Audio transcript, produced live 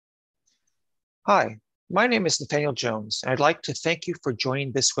Hi, my name is Nathaniel Jones, and I'd like to thank you for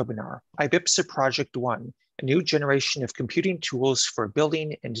joining this webinar, IBPSA Project 1, a new generation of computing tools for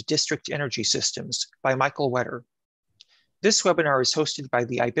building and district energy systems by Michael Wetter. This webinar is hosted by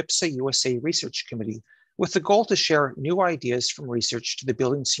the IBPSA USA Research Committee with the goal to share new ideas from research to the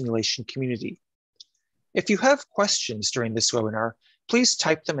building simulation community. If you have questions during this webinar, please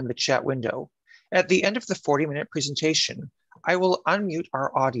type them in the chat window. At the end of the 40-minute presentation, I will unmute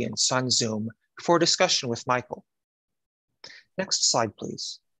our audience on Zoom for discussion with Michael. Next slide,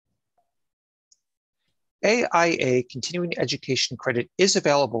 please. AIA Continuing Education Credit is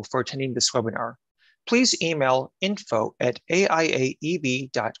available for attending this webinar. Please email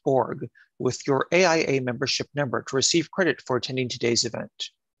info@aiaeb.org with your AIA membership number to receive credit for attending today's event.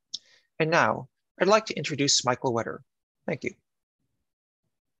 And now, I'd like to introduce Michael Wetter. Thank you.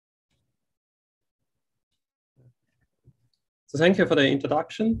 So thank you for the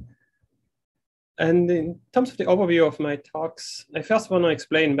introduction. And in terms of the overview of my talks, I first want to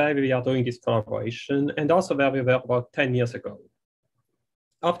explain why we are doing this collaboration and also where we were about 10 years ago.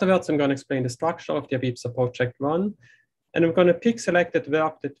 Afterwards, I'm going to explain the structure of the IBPSA Project 1, and I'm going to pick selected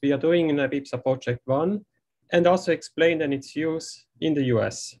work that we are doing in IBPSA Project 1 and also explain then its use in the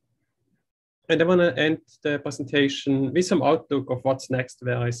US. And I want to end the presentation with some outlook of what's next,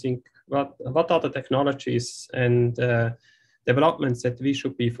 where I think what are the technologies and developments that we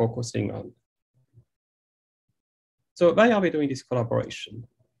should be focusing on. So why are we doing this collaboration?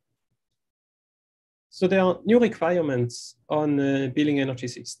 So there are new requirements on building energy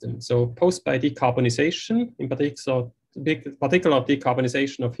systems. So posed by decarbonization, in particular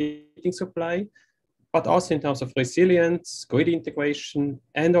decarbonization of heating supply, but also in terms of resilience, grid integration,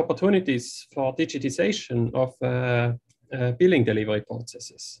 and opportunities for digitization of building delivery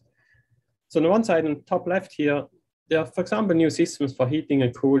processes. So on the one side, on top left here, there are, for example, new systems for heating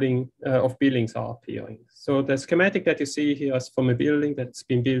and cooling of buildings are appearing. So the schematic that you see here is from a building that's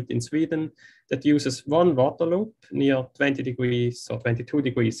been built in Sweden that uses one water loop near 20 degrees or 22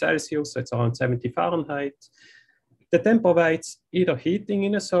 degrees Celsius, so it's around 70 Fahrenheit. That then provides either heating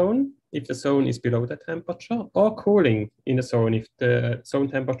in a zone, if the zone is below that temperature, or cooling in a zone if the zone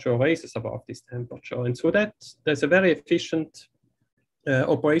temperature raises above this temperature. And so that there's a very efficient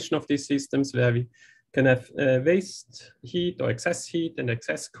operation of these systems where we can have waste heat or excess heat and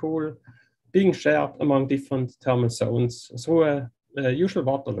excess cool being shared among different thermal zones through a usual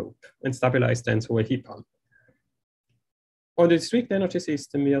water loop and stabilized then through a heat pump. On the district energy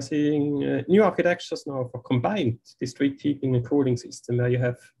system, we are seeing new architectures now for combined district heating and cooling system, where you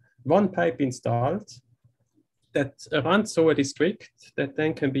have one pipe installed that runs through a district that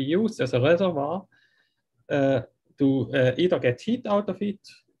then can be used as a reservoir to either get heat out of it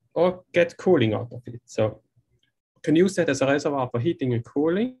or get cooling out of it. So you can use that as a reservoir for heating and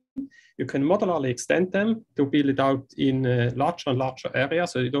cooling. You can modularly extend them to build it out in larger and larger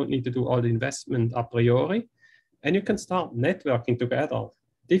areas, so you don't need to do all the investment a priori. And you can start networking together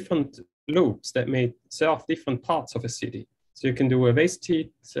different loops that may serve different parts of a city. So you can do a waste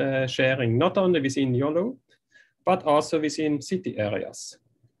heat sharing, not only within your loop, but also within city areas.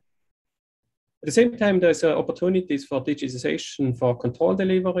 At the same time, there's opportunities for digitization for control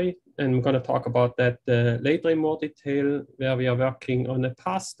delivery, and I'm going to talk about that later in more detail, where we are working on a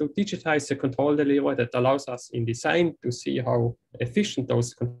path to digitize the control delivery that allows us in design to see how efficient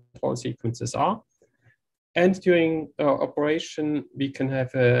those control sequences are. And during operation, we can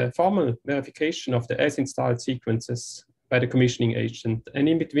have a formal verification of the as-installed sequences by the commissioning agent. And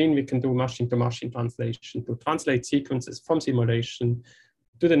in between, we can do machine-to-machine translation to translate sequences from simulation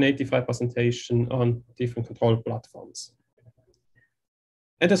to the native representation on different control platforms.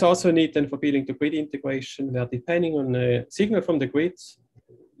 And there's also a need then for building to grid integration, where depending on the signal from the grid,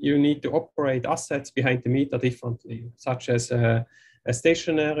 you need to operate assets behind the meter differently, such as a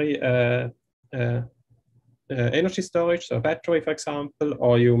stationary energy storage, so a battery, for example,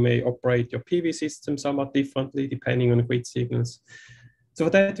 or you may operate your PV system somewhat differently depending on grid signals. So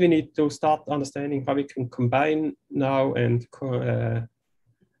for that, we need to start understanding how we can combine now and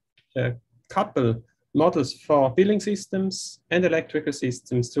couple models for building systems and electrical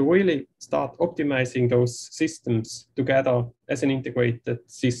systems to really start optimizing those systems together as an integrated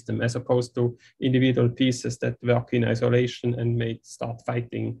system, as opposed to individual pieces that work in isolation and may start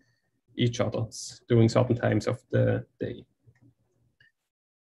fighting each other during certain times of the day.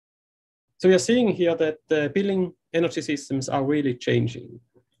 So we are seeing here that building energy systems are really changing.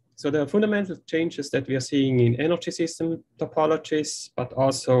 So there are fundamental changes that we are seeing in energy system topologies, but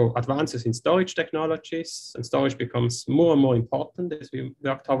also advances in storage technologies, and storage becomes more and more important as we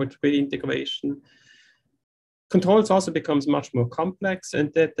work toward grid integration. Controls also becomes much more complex,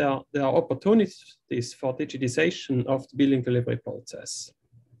 and that there are opportunities for digitization of the building delivery process.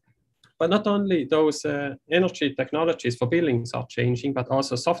 But not only those energy technologies for buildings are changing, but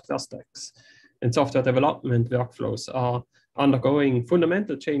also software stacks and software development workflows are undergoing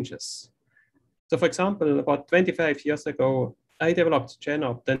fundamental changes. So for example, about 25 years ago, I developed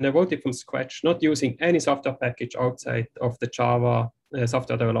Genopt and I wrote it from scratch, not using any software package outside of the Java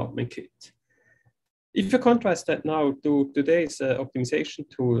software development kit. If you contrast that now to today's optimization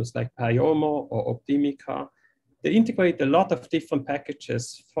tools like Pyomo or Optimica, they integrate a lot of different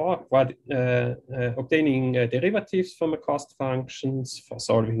packages for obtaining derivatives from a cost functions, for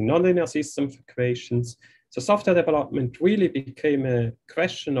solving nonlinear system equations. So software development really became a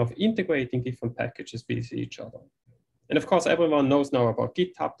question of integrating different packages with each other. And of course, everyone knows now about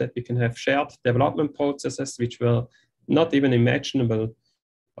GitHub that we can have shared development processes, which were not even imaginable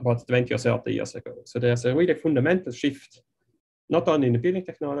about 20 or 30 years ago. So there's a really fundamental shift, not only in the building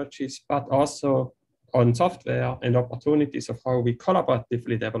technologies, but also on software and opportunities of how we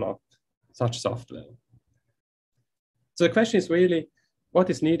collaboratively develop such software. So the question is really, what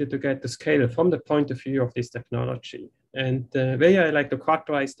is needed to get to scale from the point of view of this technology? And the way I like to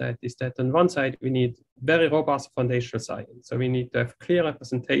characterize that is that on one side, we need very robust foundational science. So we need to have clear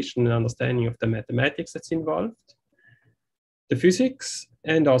representation and understanding of the mathematics that's involved, the physics,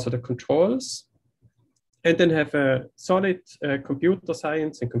 and also the controls, and then have a solid computer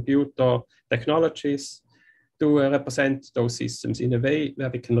science and computer technologies to represent those systems in a way where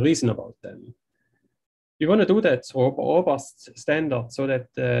we can reason about them. We want to do that through robust standards so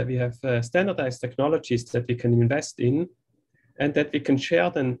that we have standardized technologies that we can invest in and that we can share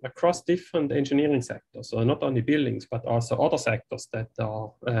them across different engineering sectors, so not only buildings, but also other sectors that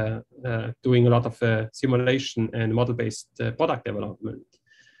are doing a lot of simulation and model-based product development.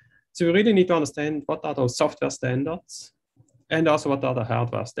 So we really need to understand what are those software standards and also what are the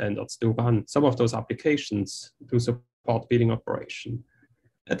hardware standards to run some of those applications to support building operation.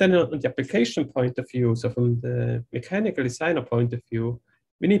 And then on the application point of view, so from the mechanical designer point of view,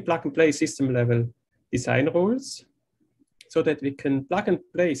 we need plug and play system level design rules so that we can plug and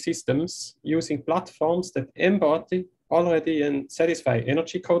play systems using platforms that embody already and satisfy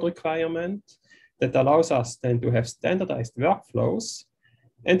energy code requirement that allows us then to have standardized workflows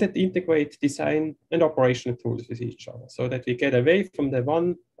and that integrate design and operational tools with each other so that we get away from the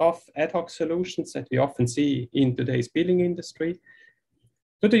one-off ad hoc solutions that we often see in today's building industry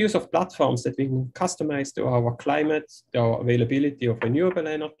to the use of platforms that we can customize to our climate, our availability of renewable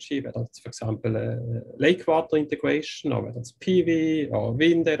energy, whether it's, for example, lake water integration, or whether it's PV or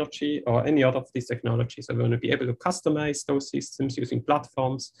wind energy or any other of these technologies. So we want to be able to customize those systems using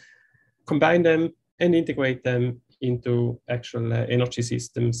platforms, combine them and integrate them into actual energy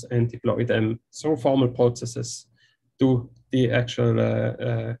systems and deploy them through formal processes to the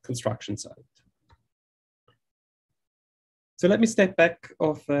actual construction site. So let me step back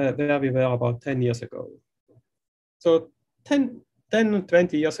of where we were about 10 years ago. So 10 and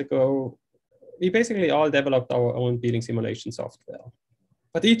 20 years ago, we basically all developed our own building simulation software,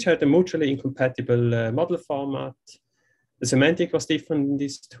 but each had a mutually incompatible model format. The semantic was different in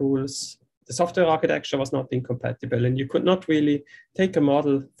these tools. The software architecture was not incompatible, and you could not really take a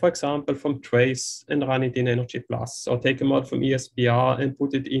model, for example, from Trace and run it in Energy Plus, or take a model from ESBR and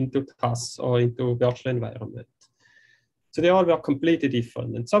put it into TAS or into virtual environment. So they all were completely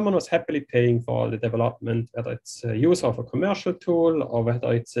different, and someone was happily paying for all the development, whether it's a use of a commercial tool or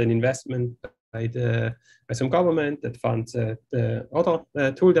whether it's an investment by some government that funds the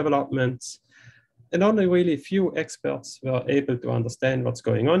other tool developments. And only really few experts were able to understand what's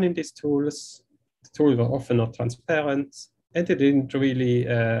going on in these tools. The tools were often not transparent, and they didn't really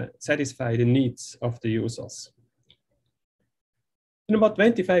satisfy the needs of the users. And about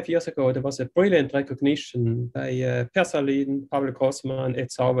 25 years ago, there was a brilliant recognition by Per Salin, Pavel Grossman,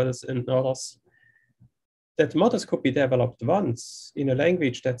 Ed Sauwels, and others that models could be developed once in a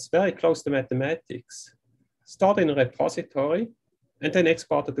language that's very close to mathematics, stored in a repository, and then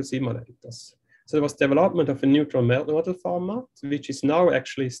exported to simulators. So there was development of a neutral model format, which is now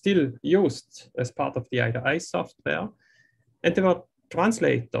actually still used as part of the IEA software. And there were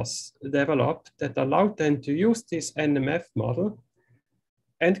translators developed that allowed them to use this NMF model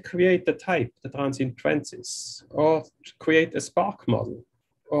and create the type that runs in Transys, or create a Spark model,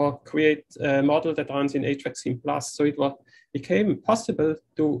 or create a model that runs in HVAC Plus. So it became possible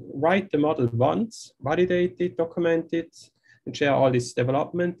to write the model once, validate it, document it, and share all this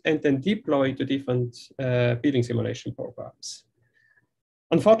development, and then deploy to different building simulation programs.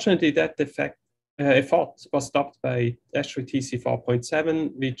 Unfortunately, that effort was stopped by ASHRAE TC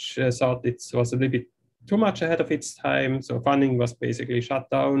 4.7, which thought it was a little bit too much ahead of its time. So funding was basically shut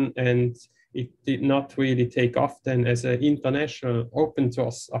down, and it did not really take off then as an international open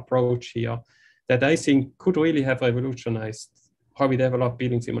source approach here that I think could really have revolutionized how we develop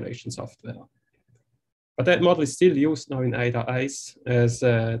building simulation software. But that model is still used now in IDA-ICE as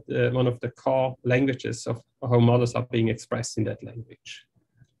one of the core languages of how models are being expressed in that language.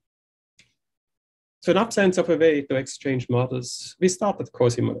 So in absence of a way to exchange models, we started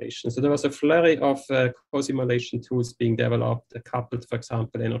co-simulation. So there was a flurry of co-simulation tools being developed, coupled, for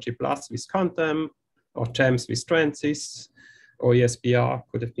example, Energy Plus with Quantum, or GEMS with Transys, or ESBR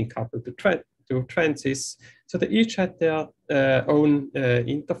could have been coupled to Transys. So they each had their own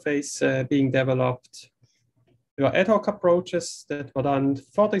interface being developed. There were ad hoc approaches that were done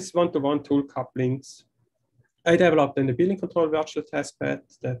for these one-to-one tool couplings. I developed in the building control virtual testbed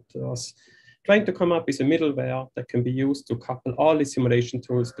that was trying to come up with a middleware that can be used to couple all the simulation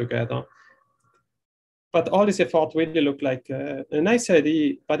tools together. But all this effort really looked like a nice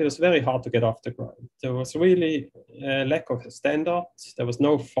idea, but it was very hard to get off the ground. There was really a lack of a standard. There was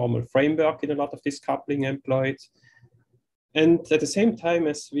no formal framework in a lot of this coupling employed. And at the same time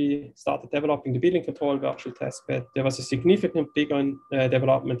as we started developing the building control virtual testbed, there was a significant bigger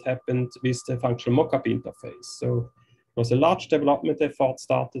development happened with the functional mockup interface. So there was a large development effort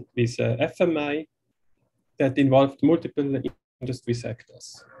started with FMI that involved multiple industry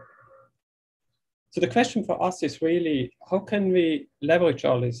sectors. So the question for us is really, how can we leverage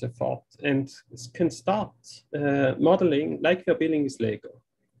all this effort and can start modeling like we're building with Lego?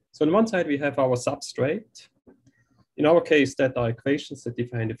 So on one side, we have our substrate. In our case, that are equations that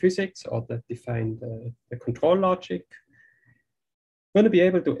define the physics or that define the control logic. We're going to be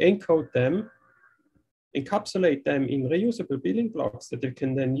able to encode them, encapsulate them in reusable building blocks that you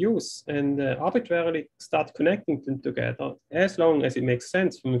can then use and arbitrarily start connecting them together as long as it makes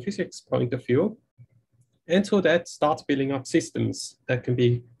sense from a physics point of view. And through that, start building up systems that can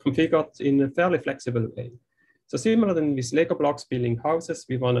be configured in a fairly flexible way. So similar than with Lego blocks building houses,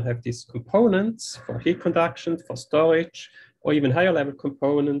 we want to have these components for heat conduction, for storage, or even higher level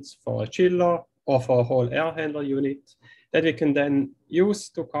components for a chiller or for a whole air handler unit that we can then use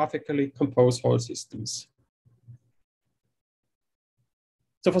to graphically compose whole systems.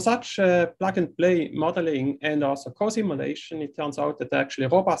 So for such plug and play modeling and also co-simulation, it turns out that there are actually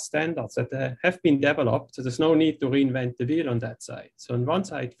robust standards that have been developed. So there's no need to reinvent the wheel on that side. So on one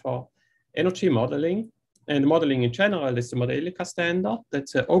side for energy modeling and modeling in general is the Modelica standard.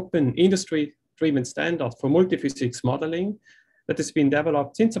 That's an open industry-driven standard for multiphysics modeling that has been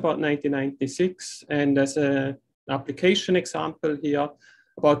developed since about 1996. And as an application example here,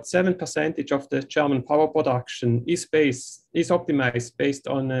 about 7% of the German power production is optimized based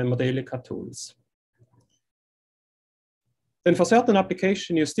on Modelica tools. Then for certain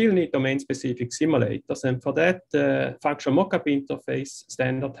applications, you still need domain-specific simulators. And for that, the functional mockup interface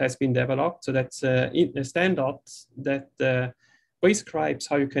standard has been developed. So that's a standard that prescribes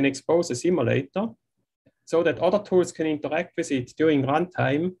how you can expose a simulator so that other tools can interact with it during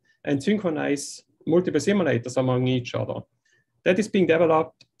runtime and synchronize multiple simulators among each other. That is being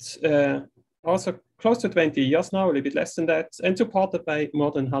developed also close to 20 years now, a little bit less than that, and supported by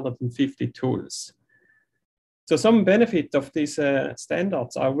more than 150 tools. So some benefit of these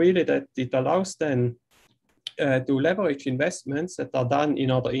standards are really that it allows then to leverage investments that are done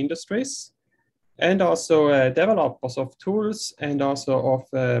in other industries and also developers of tools and also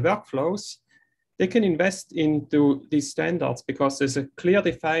of workflows. They can invest into these standards because there's a clear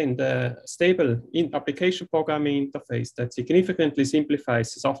defined stable application programming interface that significantly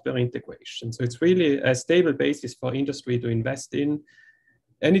simplifies software integration. So it's really a stable basis for industry to invest in.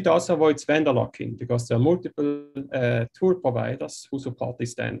 And it also avoids vendor lock-in because there are multiple tool providers who support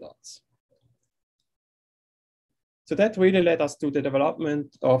these standards. So that really led us to the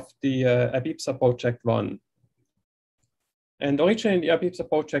development of the IBPSA Project 1. And originally, the IBPSA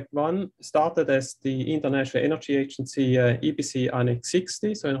Project 1 started as the International Energy Agency EBC Annex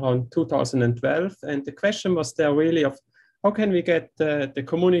 60, so around 2012. And the question was there really of how can we get the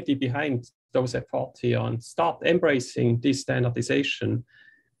community behind those efforts here and start embracing this standardization.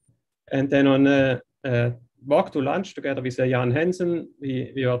 And then on a walk to lunch together with Jan Hansen,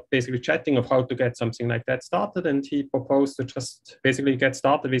 we were basically chatting of how to get something like that started. And he proposed to just basically get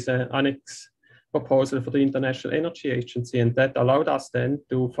started with an annex proposal for the International Energy Agency. And that allowed us then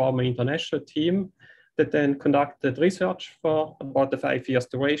to form an international team that then conducted research for about the 5 years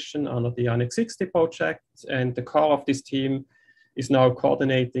duration under the Annex 60 project. And the core of this team is now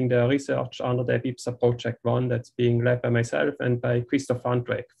coordinating the research under the IBPSA Project 1 that's being led by myself and by Christoph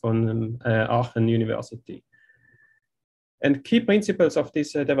Andreck from Aachen University. And key principles of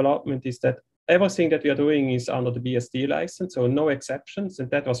this development is that everything that we are doing is under the BSD license, so no exceptions. And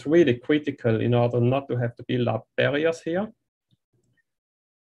that was really critical in order not to have to build up barriers here.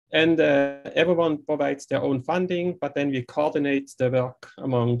 And everyone provides their own funding, but then we coordinate the work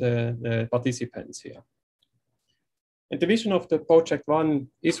among the participants here. And the vision of the Project One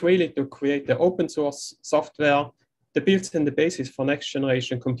is really to create the open source software that builds in the basis for next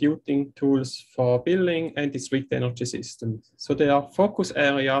generation computing tools for building and district energy systems. So there are focus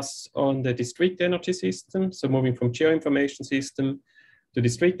areas on the district energy system, so moving from geoinformation system to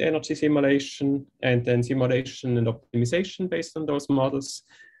district energy simulation, and then simulation and optimization based on those models.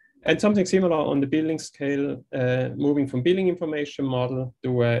 And something similar on the building scale, moving from building information model to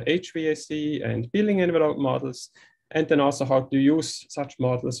HVAC and building envelope models, and then also how to use such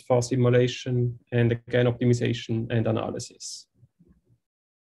models for simulation and again, optimization and analysis.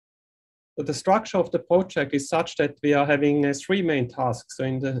 So the structure of the project is such that we are having three main tasks. So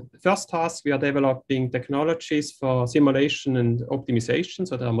in the first task, we are developing technologies for simulation and optimization.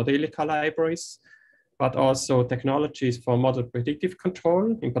 So there are Modelica libraries, but also technologies for model predictive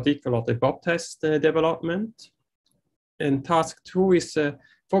control, in particular the Bob test development. And task two is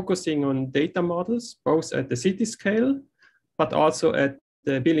focusing on data models, both at the city scale, but also at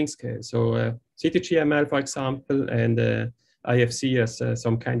the building scale. So CityGML, for example, and IFC as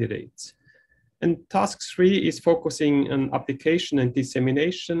some candidates. And task three is focusing on application and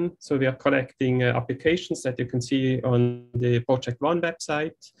dissemination. So we are collecting applications that you can see on the Project One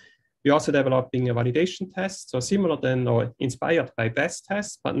website. We're also developing a validation test, so similar than or inspired by BEST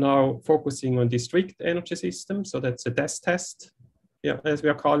test, but now focusing on district energy systems. So that's a DES test, yeah, as we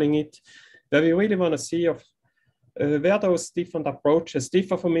are calling it, where we really want to see where those different approaches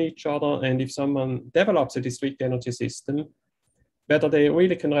differ from each other, and if someone develops a district energy system, whether they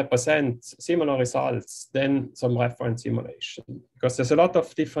really can represent similar results than some reference simulation. Because there's a lot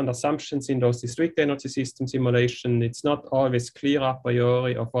of different assumptions in those district energy system simulation. It's not always clear a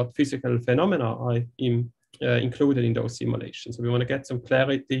priori of what physical phenomena are included in those simulations. So we want to get some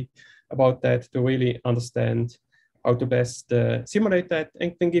clarity about that to really understand how to best simulate that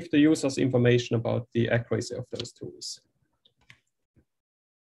and then give the users information about the accuracy of those tools.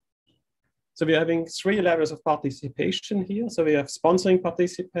 So we're having three levels of participation here. So we have sponsoring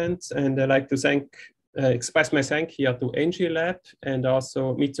participants, and I'd like to express my thank here to NG Lab and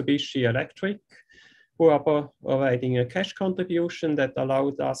also Mitsubishi Electric, who are providing a cash contribution that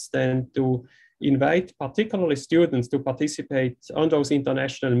allowed us then to invite particularly students to participate on those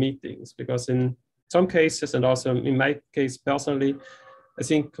international meetings, because in some cases, and also in my case personally, I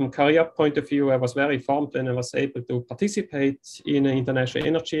think from career point of view, I was very formed when I was able to participate in an International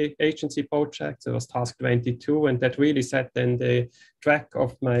Energy Agency project. It was task 22, and that really set then the track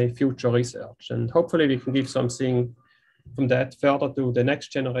of my future research. And hopefully we can give something from that further to the next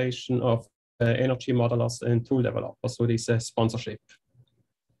generation of energy modelers and tool developers through this sponsorship.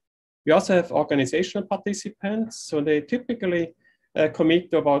 We also have organizational participants. So they typically commit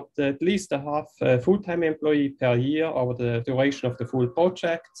to about at least a half full-time employee per year over the duration of the full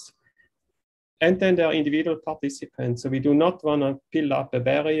project. And then there are individual participants. So we do not want to build up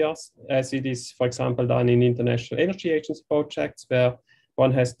barriers as it is, for example, done in International Energy Agency projects, where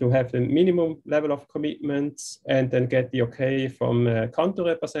one has to have the minimum level of commitments and then get the okay from country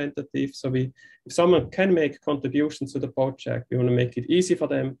representatives. So if someone can make contributions to the project, we want to make it easy for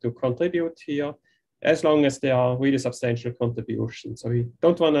them to contribute here, as long as they are really substantial contributions. So we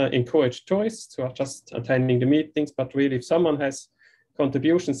don't want to encourage tourists who are just attending the meetings, but really if someone has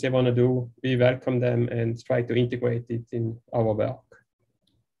contributions they want to do, we welcome them and try to integrate it in our work.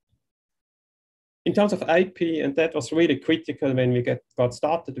 In terms of IP, and that was really critical when we got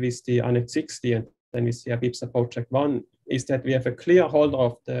started with the Annex 60 and then with the IBPSA Project 1, is that we have a clear holder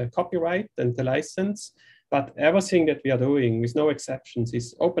of the copyright and the license, but everything that we are doing, with no exceptions,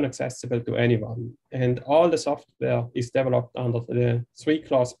 is open accessible to anyone. And all the software is developed under the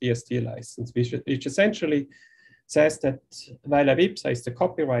 3-class BSD license, which essentially says that while IBPSA is the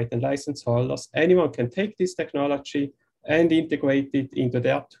copyright and license holders, anyone can take this technology and integrate it into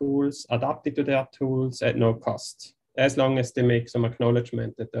their tools, adapt it to their tools at no cost, as long as they make some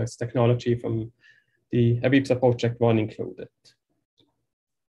acknowledgement that there's technology from the IBPSA Project 1 included.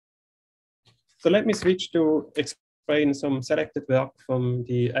 So let me switch to explain some selected work from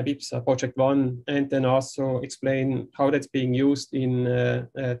the IBPSA Project 1, and then also explain how that's being used in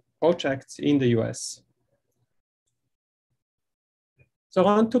projects in the US. So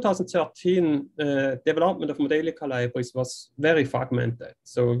around 2013, development of Modelica libraries was very fragmented.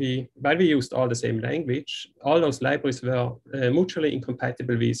 So while we used all the same language, all those libraries were mutually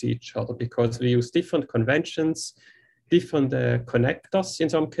incompatible with each other because we used different conventions, different connectors in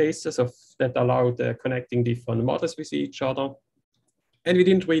some cases that allowed connecting different models with each other. And we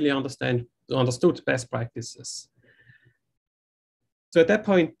didn't really understood best practices. So at that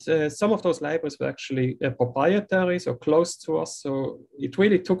point, some of those libraries were actually proprietary, so close to us. So it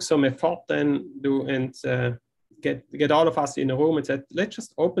really took some effort then to get all of us in a room and said, let's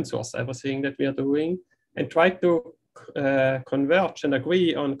just open source everything that we are doing and try to converge and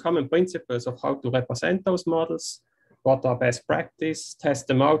agree on common principles of how to represent those models, what are best practice, test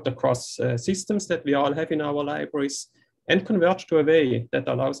them out across systems that we all have in our libraries, and converge to a way that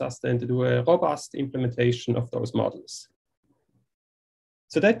allows us then to do a robust implementation of those models.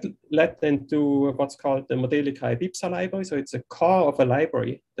 So that led then to what's called the Modelica IBPSA Library. So it's a core of a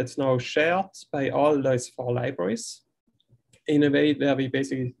library that's now shared by all those 4 libraries in a way where we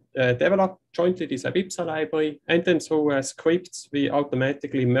basically develop jointly this IBPSA library, and then through scripts, we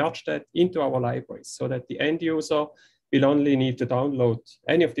automatically merge that into our libraries so that the end user will only need to download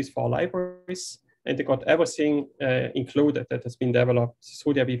any of these 4 libraries, and they got everything included that has been developed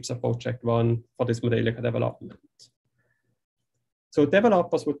through the IBPSA Project 1 for this Modelica development. So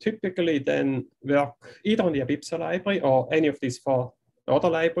developers would typically then work either on the IBPSA library or any of these 4 other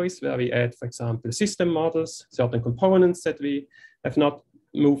libraries where we add, for example, system models, certain components that we have not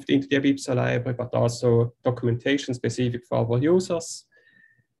moved into the IBPSA library, but also documentation specific for our users.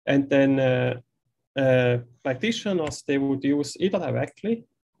 And then practitioners, they would use either directly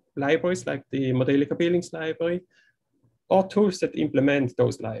libraries like the Modelica Buildings library, or tools that implement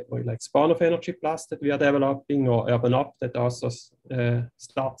those libraries, like Spawn of Energy Plus that we are developing, or UrbanOp that also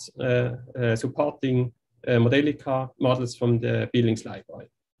starts supporting Modelica models from the Buildings library.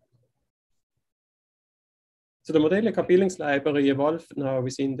 So the Modelica Buildings library evolved now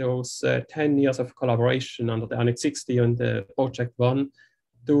within those 10 years of collaboration under the Annex 60 and the Project 1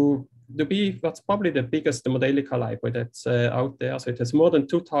 to be what's probably the biggest Modelica library that's out there. So it has more than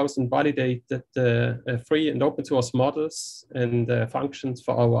 2,000 validated free and open source models and functions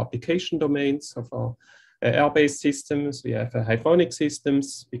for our application domains. So for air-based systems, we have hydronic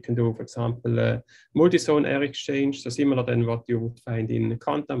systems. We can do, for example, multi-zone air exchange, so similar than what you would find in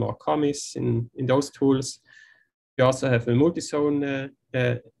Quantum or COMIS in those tools. We also have a multi-zone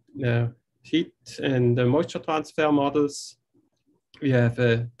heat and moisture transfer models. We have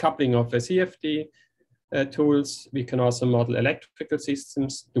a coupling of CFD tools. We can also model electrical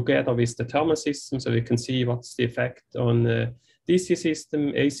systems together with the thermal system, so we can see what's the effect on DC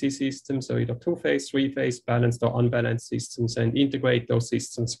system, AC systems, so either 2-phase, 3-phase, balanced or unbalanced systems, and integrate those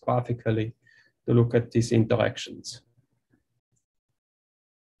systems graphically to look at these interactions.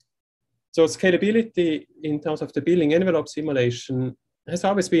 So scalability in terms of the building envelope simulation has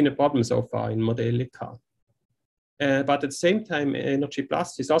always been a problem so far in Modelica. But at the same time, Energy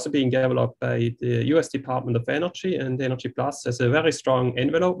Plus is also being developed by the US Department of Energy, and Energy Plus has a very strong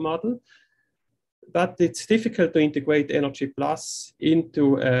envelope model. But it's difficult to integrate Energy Plus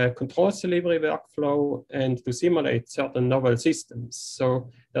into a controls delivery workflow and to simulate certain novel systems. So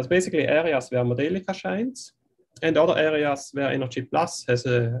there's basically areas where Modelica shines and other areas where Energy Plus has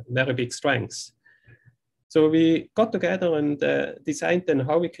a very big strength. So we got together and designed then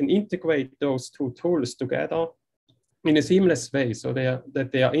how we can integrate those 2 tools together in a seamless way, so that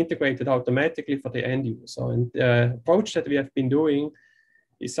they are integrated automatically for the end user. And the approach that we have been doing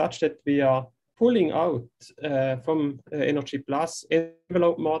is such that we are pulling out from Energy Plus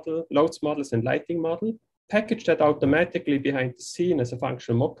envelope model, loads models, and lighting model, package that automatically behind the scene as a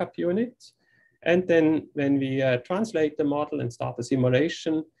functional mockup unit. And then when we translate the model and start the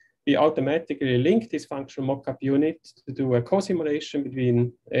simulation, we automatically link this functional mockup unit to do a co-simulation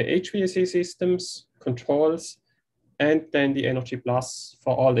between HVAC systems, controls, and then the Energy Plus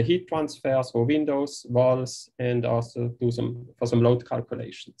for all the heat transfers for windows, walls, and also do some load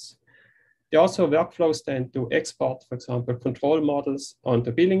calculations. There are also workflows then to export, for example, control models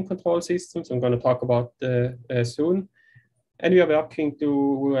onto building control systems. I'm going to talk about soon. And we are working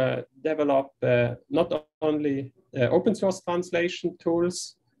to develop not only open source translation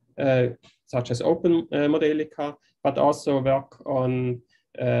tools, such as Open Modelica, but also work on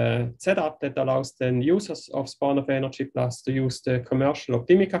setup that allows then users of Spawn of Energy Plus to use the commercial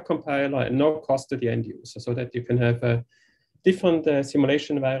Optimica compiler at no cost to the end user, so that you can have different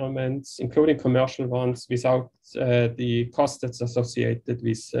simulation environments, including commercial ones, without the cost that's associated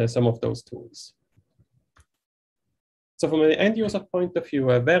with some of those tools. So from an end user point of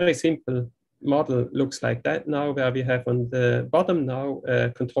view, a very simple model looks like that now, where we have on the bottom now a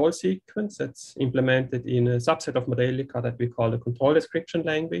control sequence that's implemented in a subset of Modelica that we call the control description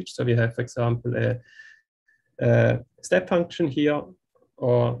language. So we have, for example, a step function here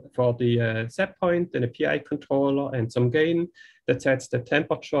or for the set point and a PI controller and some gain that sets the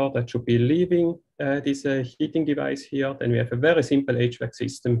temperature that should be leaving this heating device here. Then we have a very simple HVAC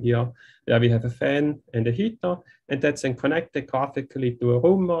system here where we have a fan and a heater, and that's then connected graphically to a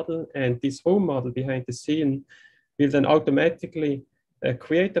room model. And this room model behind the scene will then automatically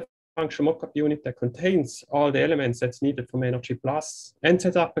create a functional mockup unit that contains all the elements that's needed from Energy Plus and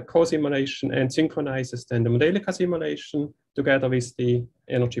set up a co-simulation and synchronizes then the Modelica simulation together with the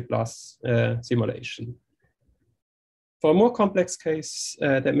Energy Plus simulation. For a more complex case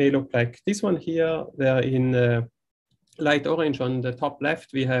that may look like this one here, where in light orange on the top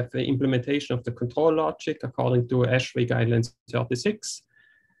left, we have the implementation of the control logic according to ASHRAE guidelines 36.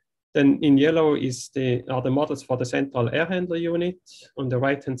 Then in yellow are the models for the central air handler unit. On the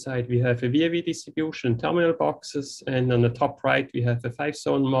right-hand side, we have a VAV distribution, terminal boxes, and on the top right, we have a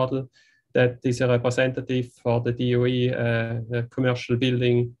 5-zone model that is a representative for the DOE commercial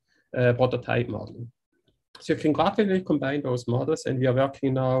building prototype model. So you can graphically combine those models, and we are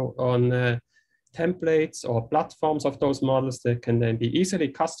working now on templates or platforms of those models that can then be easily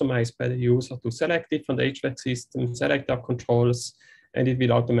customized by the user to select different HVAC systems, select their controls, and it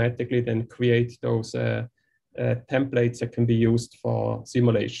will automatically then create those templates that can be used for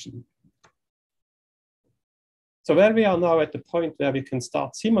simulation. So where we are now at the point where we can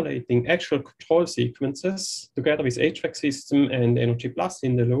start simulating actual control sequences together with HVAC system and Energy Plus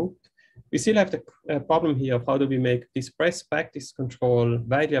in the loop, we still have the problem here of how do we make this best practice control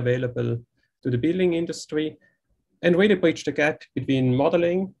widely available to the building industry and really bridge the gap between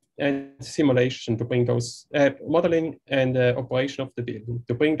modeling and simulation to bring those modeling and operation of the building,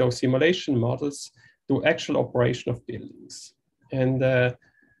 to bring those simulation models to actual operation of buildings. And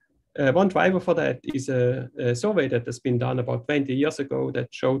one driver for that is a survey that has been done about 20 years ago that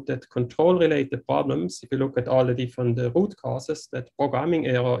showed that control-related problems, if you look at all the different root causes, that programming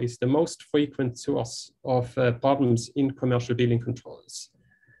error is the most frequent source of problems in commercial building controls.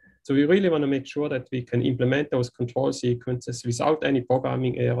 So we really want to make sure that we can implement those control sequences without any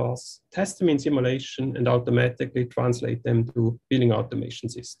programming errors, test them in simulation, and automatically translate them to building automation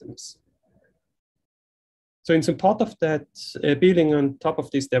systems. So in support of that, building on top of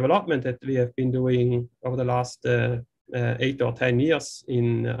this development that we have been doing over the last 8 or 10 years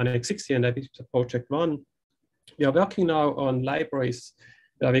in Annex 60 and IBPSA Project 1, we are working now on libraries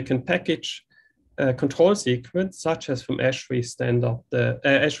where we can package control sequence, such as from ASHRAE standard,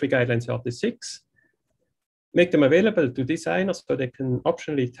 ASHRAE guidelines 36, make them available to designers so they can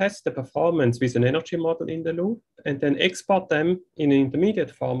optionally test the performance with an energy model in the loop, and then export them in an intermediate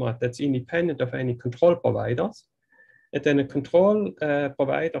format that's independent of any control providers. And then a control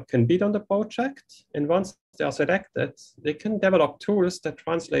provider can bid on the project. And once they are selected, they can develop tools that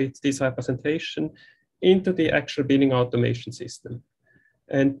translate this representation into the actual building automation system.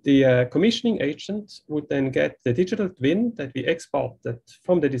 And the commissioning agent would then get the digital twin that we exported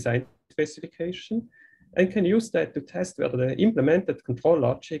from the design specification and can use that to test whether the implemented control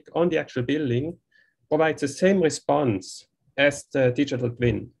logic on the actual building provides the same response as the digital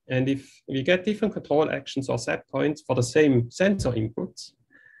twin. And if we get different control actions or set points for the same sensor inputs,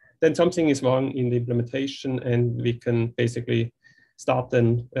 then something is wrong in the implementation, and we can basically start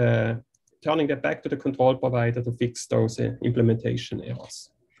then turning that back to the control provider to fix those implementation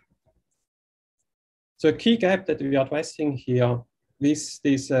errors. So a key gap that we are addressing here with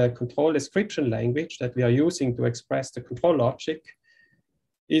this control description language that we are using to express the control logic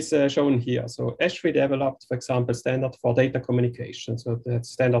is shown here. So ASHRAE developed, for example, standard for data communication. So that's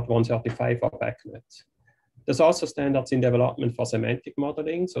standard 135 or BACnet. There's also standards in development for semantic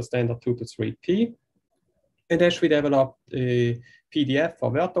modeling, so standard 223P. And ASHRAE developed a PDF or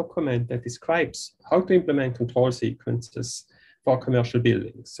Word document that describes how to implement control sequences for commercial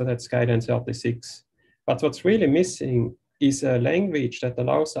buildings. So that's guidelines 36. But what's really missing is a language that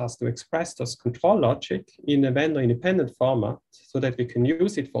allows us to express this control logic in a vendor-independent format so that we can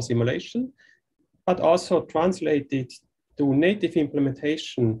use it for simulation, but also translate it to native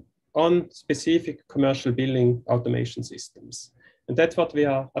implementation on specific commercial building automation systems. And that's what we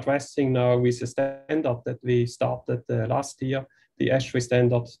are addressing now with a standard that we started last year, the ASHRAE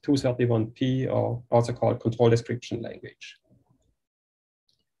standard 231P, or also called control description language.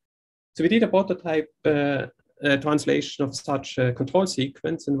 So we did a prototype translation of such a control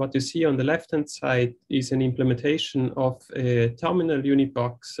sequence, and what you see on the left-hand side is an implementation of a terminal unit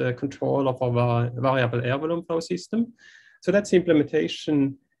box controller for a variable air volume flow system. So that's the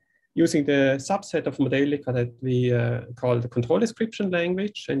implementation using the subset of Modelica that we call the control description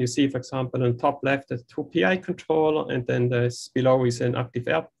language. And you see, for example, on top left, a 2PI controller, and then below is an active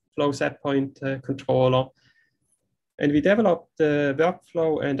airflow set point controller. And we developed the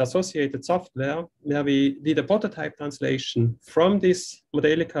workflow and associated software where we did a prototype translation from this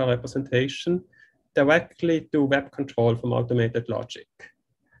Modelica representation directly to web control from automated logic.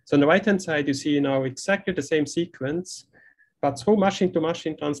 So on the right-hand side, you see now exactly the same sequence, but through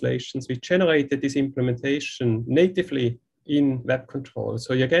machine-to-machine translations, we generated this implementation natively in web control.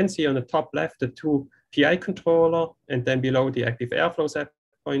 So you again see on the top left, the two PI controller, and then below the active airflow set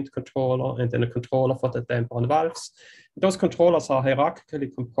point controller, and then a controller for the damper and valves. Those controllers are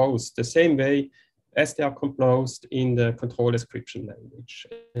hierarchically composed the same way as they are composed in the control description language.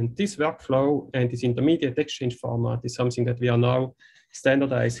 And this workflow and this intermediate exchange format is something that we are now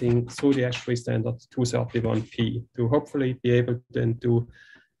standardizing through the ASHRAE standard 231P to hopefully be able then to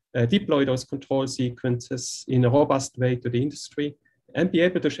deploy those control sequences in a robust way to the industry and be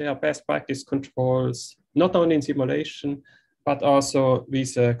able to share best practice controls, not only in simulation, but also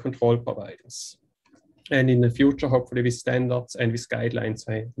with control providers. And in the future, hopefully with standards and with guidelines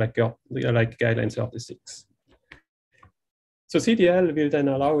like guideline 36. So CDL will then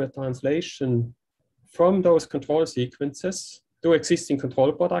allow a translation from those control sequences to existing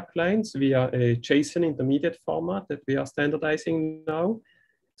control product lines via a JSON intermediate format that we are standardizing now.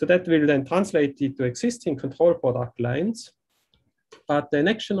 So that will then translate it to existing control product lines. But the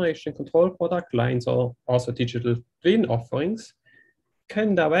next generation control product lines, or also digital twin offerings,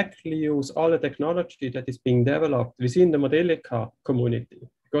 can directly use all the technology that is being developed within the Modelica community,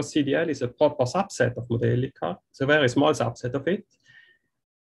 because CDL is a proper subset of Modelica. It's a very small subset of it.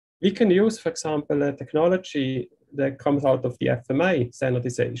 We can use, for example, a technology that comes out of the FMI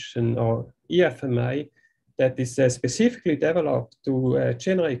standardization or EFMI that is specifically developed to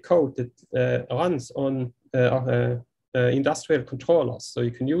generate code that runs on industrial controllers. So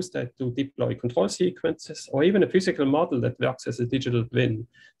you can use that to deploy control sequences or even a physical model that works as a digital twin.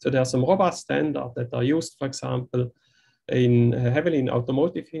 So there are some robust standards that are used, for example, heavily in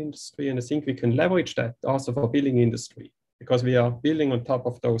automotive industry, and I think we can leverage that also for building industry because we are building on top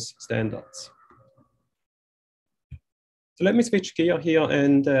of those standards. So let me switch gear here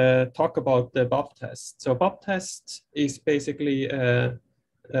and talk about the Bob test. So Bob test is basically a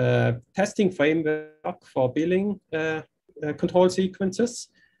testing framework for building control sequences.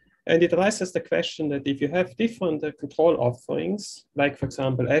 And it raises the question that if you have different control offerings, like for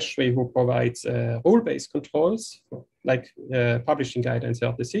example, ASHRAE, who provides rule-based controls, like publishing guidelines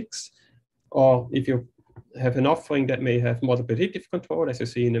 36, or if you have an offering that may have model predictive control, as you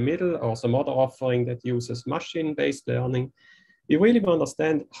see in the middle, or some other offering that uses machine-based learning, we really want to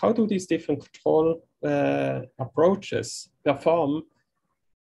understand how do these different control approaches perform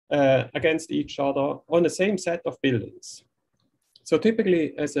against each other on the same set of buildings. So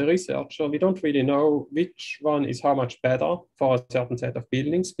typically, as a researcher, we don't really know which one is how much better for a certain set of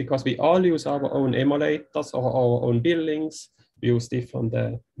buildings because we all use our own emulators or our own buildings. We use different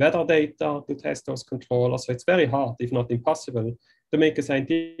weather data to test those controllers. So it's very hard, if not impossible, to make a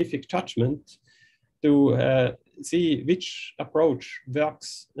scientific judgment to see which approach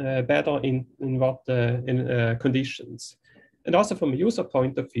works better in what conditions. And also from a user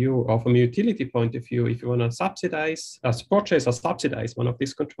point of view or from a utility point of view, if you want to subsidize, purchase or subsidize one of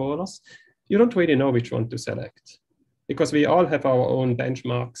these controllers, you don't really know which one to select because we all have our own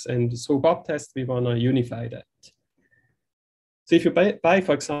benchmarks, and through Bob test, we want to unify that. So if you buy,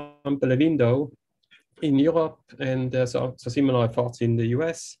 for example, a window in Europe and so similar efforts in the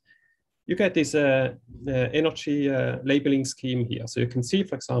US, you get this energy labeling scheme here. So you can see,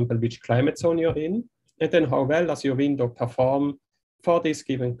 for example, which climate zone you're in, and then how well does your window perform for this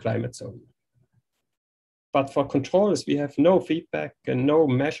given climate zone. But for controls, we have no feedback and no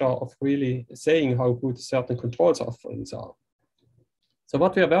measure of really saying how good certain controls offerings are. So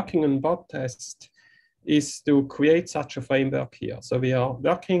what we are working on Bob test is to create such a framework here. So we are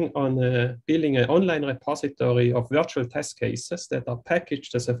working on building an online repository of virtual test cases that are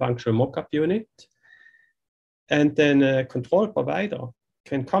packaged as a functional mockup unit. And then a control provider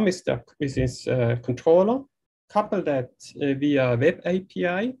can come with this controller, couple that via web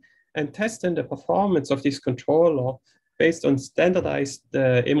API, and test then the performance of this controller based on standardized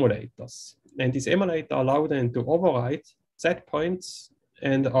emulators. And this emulator allows them to override set points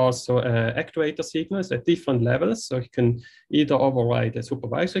and also actuator signals at different levels. So you can either override a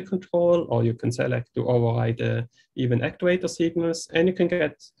supervisory control, or you can select to override even actuator signals, and you can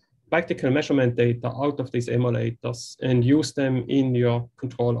get practical measurement data out of these emulators and use them in your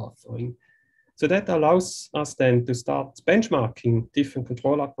control offering. So that allows us then to start benchmarking different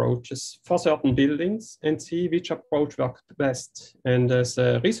control approaches for certain buildings and see which approach works best. And as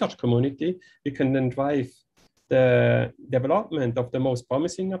a research community, we can then drive the development of the most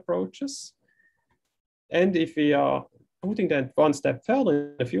promising approaches And if we are putting that one step further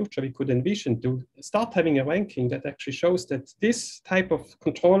in the future, we could envision to start having a ranking that actually shows that this type of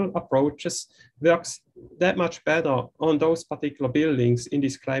control approaches works that much better on those particular buildings in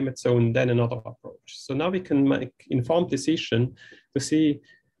this climate zone than another approach. So now we can make informed decision to see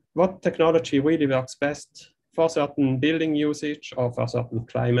what technology really works best for certain building usage or for certain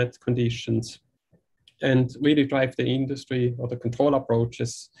climate conditions, and really drive the industry or the control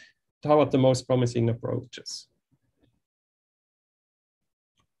approaches toward the most promising approaches.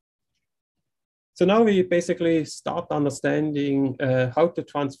 So now we basically start understanding how to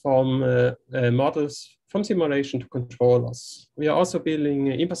transform models from simulation to controllers. We are also building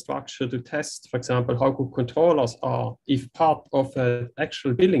infrastructure to test, for example, how good controllers are if part of an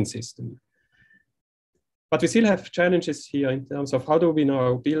actual building system. But we still have challenges here in terms of how do we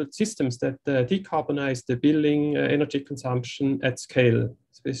now build systems that decarbonize the building energy consumption at scale,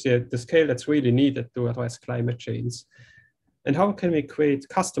 especially at the scale that's really needed to address climate change. And how can we create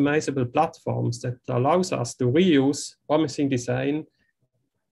customizable platforms that allows us to reuse promising design,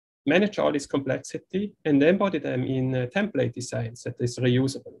 manage all this complexity, and embody them in template designs that is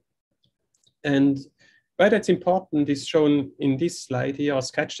reusable. And why that's important is shown in this slide here, or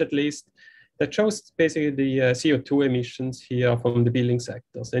sketched at least, that shows basically the CO2 emissions here from the building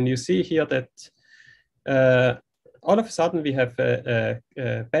sectors. And you see here that all of a sudden we have a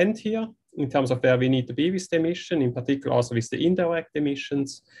band here in terms of where we need to be with the emission, in particular also with the indirect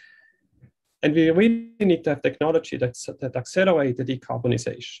emissions. And we really need to have technology that accelerates the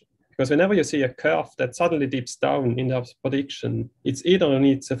decarbonization. Because whenever you see a curve that suddenly dips down in terms of prediction, it's either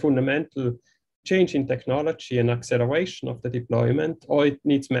needs a fundamental change in technology and acceleration of the deployment, or it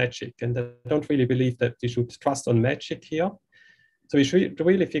needs magic. And I don't really believe that we should trust on magic here. So we should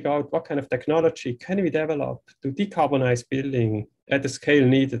really figure out what kind of technology can we develop to decarbonize building at the scale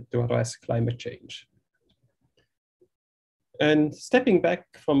needed to address climate change. And stepping back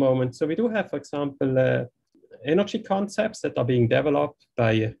for a moment, so we do have, for example, energy concepts that are being developed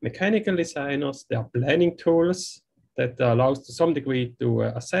by mechanical designers. There are planning tools that allows to some degree to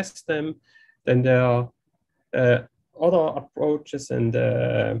assess them. Then there are other approaches and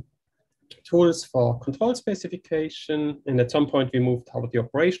tools for control specification. And at some point we moved toward the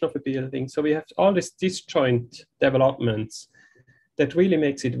operation of a building. So we have all these disjoint developments that really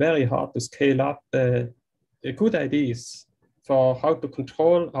makes it very hard to scale up good ideas for how to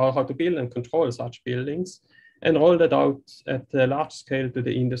control or how to build and control such buildings and roll that out at a large scale to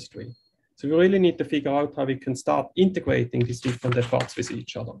the industry. So we really need to figure out how we can start integrating these different efforts with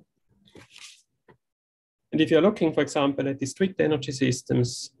each other. And if you're looking, for example, at district energy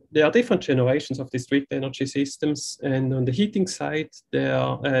systems, there are different generations of district energy systems. And on the heating side,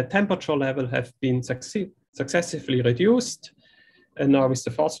 their temperature level have been successively reduced. And now with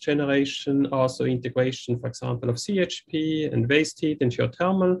the fourth generation, also integration, for example, of CHP and waste heat and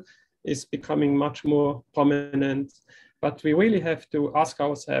geothermal is becoming much more prominent. But we really have to ask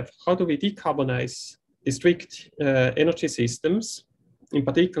ourselves, how do we decarbonize district energy systems, in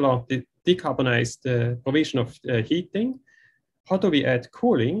particular, decarbonize the provision of heating? How do we add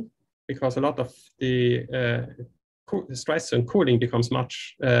cooling? Because a lot of the stress on cooling becomes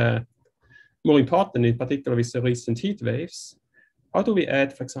much more important, in particular with the recent heat waves. How do we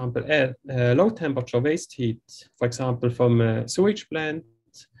add, for example, low temperature waste heat, for example, from a sewage plant,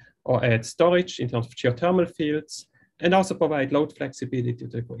 or add storage in terms of geothermal fields, and also provide load flexibility to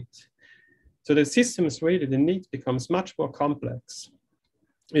the grid? So the systems really, the need becomes much more complex.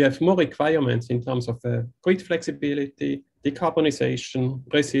 We have more requirements in terms of grid flexibility, decarbonization,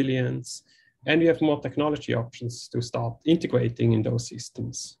 resilience, and we have more technology options to start integrating in those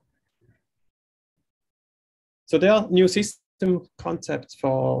systems. So there are new system concepts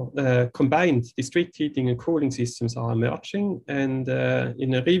for combined district heating and cooling systems are emerging. And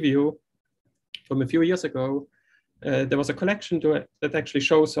in a review from a few years ago, there was a collection that actually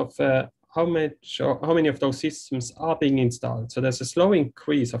shows of how many of those systems are being installed. So there's a slow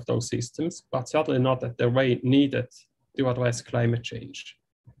increase of those systems, but certainly not at the rate needed to address climate change.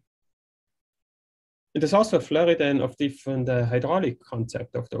 And there's also a flurry then of different hydraulic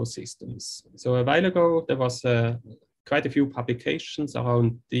concept of those systems. So a while ago, there was quite a few publications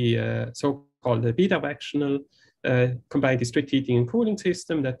around the so-called bidirectional combined district heating and cooling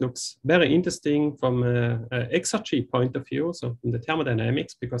system that looks very interesting from an exergy point of view, so from the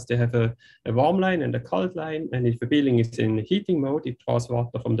thermodynamics, because they have a warm line and a cold line, and if the building is in heating mode, it draws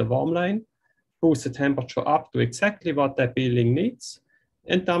water from the warm line, boosts the temperature up to exactly what that building needs,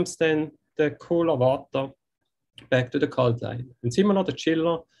 and dumps then the cooler water back to the cold line. And similar, the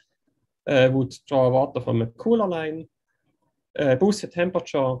chiller would draw water from a cooler line, boost the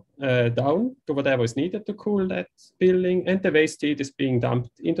temperature down to whatever is needed to cool that building, and the waste heat is being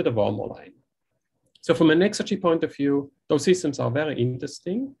dumped into the warmer line. So from an exergy point of view, those systems are very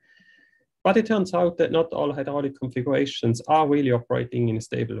interesting, but it turns out that not all hydraulic configurations are really operating in a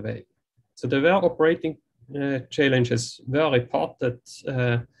stable way. So there were operating challenges were reported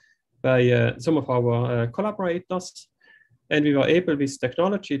by some of our collaborators, and we were able, with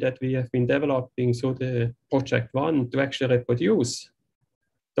technology that we have been developing through the Project 1, to actually reproduce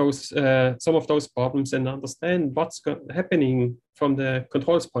those some of those problems and understand what's happening from the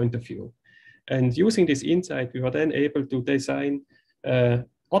controls point of view. And using this insight, we were then able to design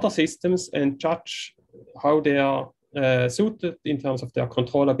other systems and judge how they are suited in terms of their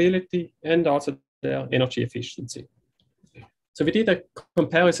controllability and also their energy efficiency. So we did a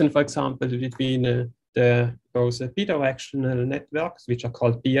comparison, for example, between those bidirectional networks, which are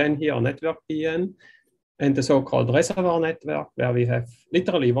called BN here, or network BN, and the so-called reservoir network, where we have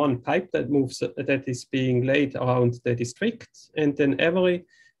literally one pipe that moves, that is being laid around the district, and then every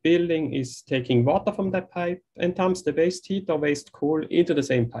building is taking water from that pipe and dumps the waste heat or waste cool into the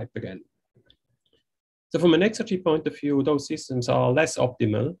same pipe again. So from an exergy point of view, those systems are less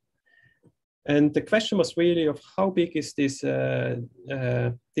optimal. And the question was really of how big is this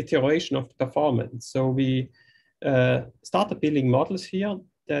deterioration of the performance. So we started building models here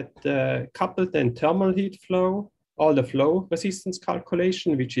that coupled then thermal heat flow, all the flow resistance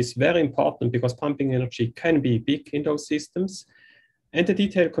calculation, which is very important because pumping energy can be big in those systems, and the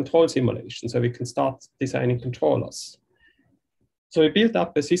detailed control simulation, so we can start designing controllers. So we built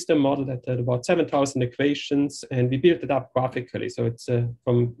up a system model that had about 7,000 equations, and we built it up graphically. So it's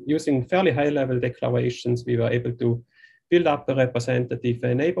from using fairly high-level declarations, we were able to build up a representative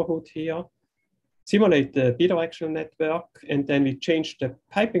neighborhood here, simulate the bidirectional network, and then we changed the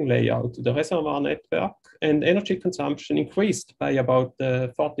piping layout to the reservoir network, and energy consumption increased by about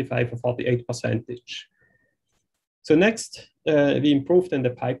 45 or 48%. So next, we improved in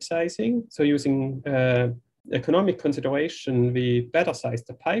the pipe sizing. So using economic consideration, we better sized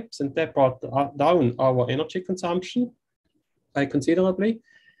the pipes, and that brought down our energy consumption by considerably.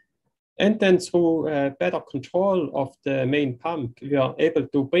 And then through better control of the main pump, we are able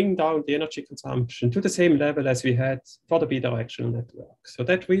to bring down the energy consumption to the same level as we had for the bidirectional network. So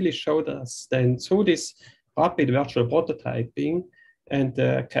that really showed us then through this rapid virtual prototyping and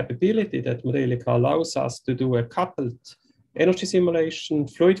the capability that Modelica allows us to do a coupled energy simulation,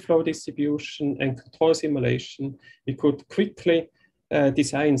 fluid flow distribution, and control simulation, we could quickly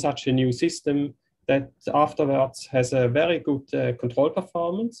design such a new system that afterwards has a very good control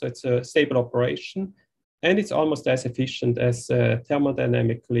performance. So it's a stable operation, and it's almost as efficient as a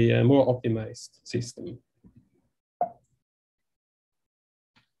thermodynamically more optimized system.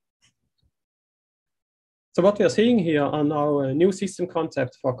 So what we are seeing here are now a new system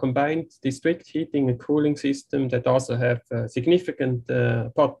concept for combined district heating and cooling system that also have significant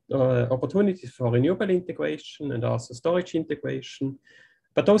opportunities for renewable integration and also storage integration.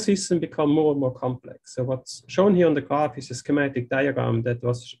 But those systems become more and more complex. So what's shown here on the graph is a schematic diagram that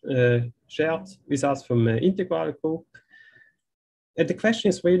was shared with us from an Integral group. And the question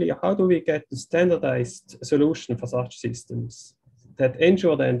is really, how do we get a standardized solution for such systems that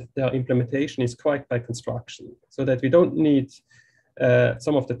ensure that their implementation is correct by construction, so that we don't need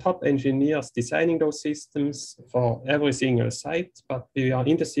some of the top engineers designing those systems for every single site, but we are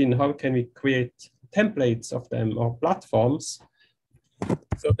interested in how can we create templates of them or platforms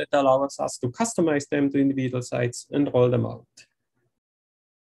so that allows us to customize them to individual sites and roll them out.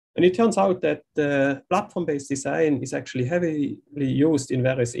 And it turns out that the platform-based design is actually heavily used in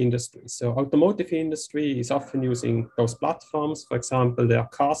various industries. So automotive industry is often using those platforms. For example, there are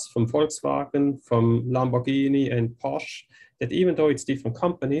cars from Volkswagen, from Lamborghini and Porsche, that even though it's different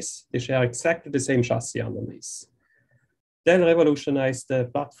companies, they share exactly the same chassis underneath. They'll revolutionize the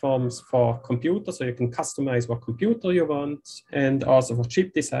platforms for computers, so you can customize what computer you want, and also for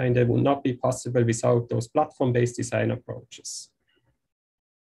chip design, that would not be possible without those platform-based design approaches.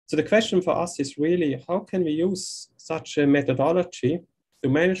 So the question for us is really, how can we use such a methodology to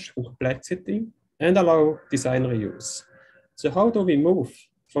manage complexity and allow design reuse? So how do we move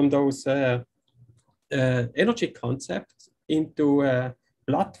from those energy concepts into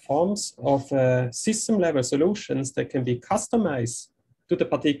platforms of system-level solutions that can be customized to the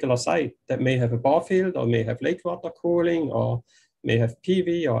particular site that may have a bore field or may have lake water cooling or may have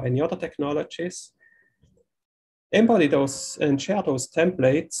PV or any other technologies? Embody those and share those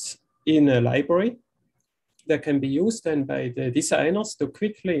templates in a library that can be used then by the designers to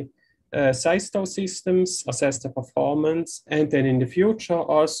quickly size those systems, assess the performance, and then in the future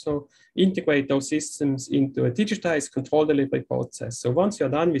also integrate those systems into a digitized control delivery process. So once you're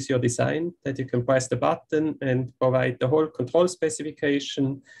done with your design, that you can press the button and provide the whole control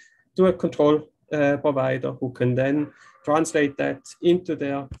specification to a control provider who can then translate that into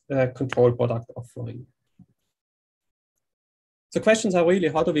their control product offering. So questions are really,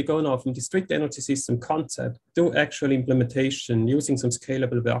 how do we go now from the strict energy system concept to actual implementation using some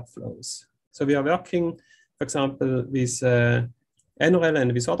scalable workflows? So we are working, for example, with NREL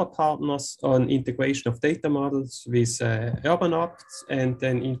and with other partners on integration of data models with UrbanOpt, and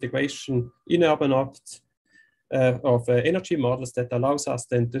then integration in UrbanOpt of energy models that allows us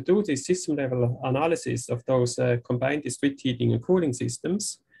then to do the system level analysis of those combined district heating and cooling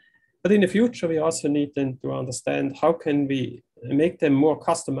systems. But in the future, we also need then to understand how can we make them more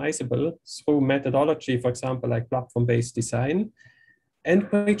customizable through methodology, for example, like platform-based design, and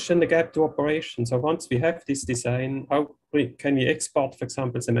bridge then the gap to operations. So once we have this design, how can we export, for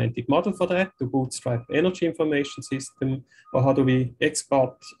example, semantic model for that to bootstrap energy information system, or how do we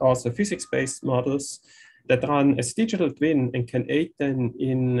export also physics-based models that run as digital twin and can aid then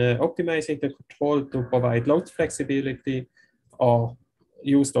in optimizing the control to provide load flexibility, or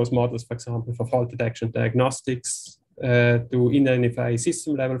use those models, for example, for fault detection diagnostics to identify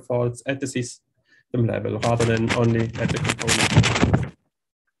system level faults at the system level rather than only at the component level.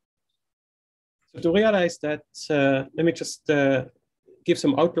 So to realize that, let me just give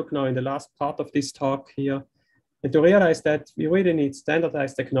some outlook now in the last part of this talk here. And to realize that we really need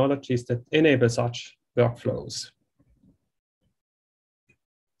standardized technologies that enable such workflows.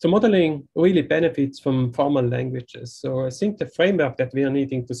 So modeling really benefits from formal languages. So I think the framework that we are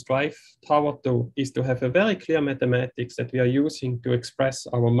needing to strive toward to is to have a very clear mathematics that we are using to express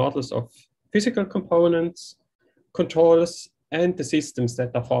our models of physical components, controls, and the systems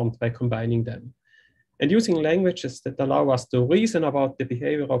that are formed by combining them. And using languages that allow us to reason about the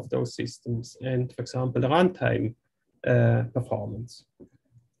behavior of those systems and, for example, the runtime performance.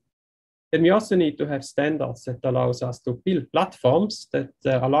 Then we also need to have standards that allows us to build platforms that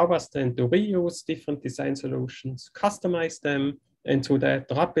allow us then to reuse different design solutions, customize them, and through that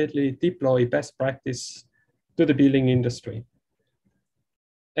rapidly deploy best practice to the building industry.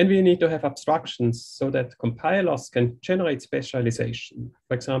 And we need to have abstractions so that compilers can generate specialization.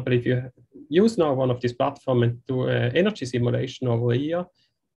 For example, if you use now one of these platforms and do energy simulation over a year,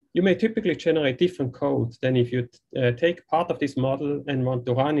 you may typically generate different code than if you take part of this model and want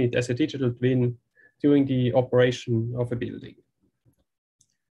to run it as a digital twin during the operation of a building.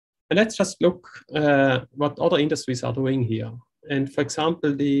 And let's just look what other industries are doing here. And for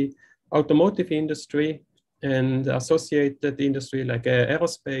example, the automotive industry and associated industry like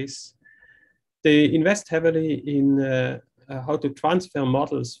aerospace, they invest heavily in how to transfer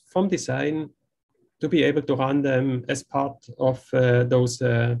models from design to be able to run them as part of those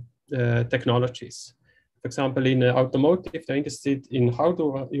technologies. For example, in automotive, they're interested in how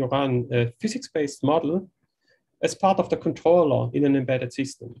do you run a physics-based model as part of the controller in an embedded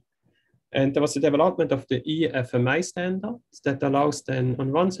system. And there was the development of the EFMI standard that allows then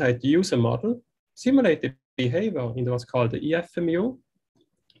on one side to use a model, simulate the behavior in what's called the EFMU,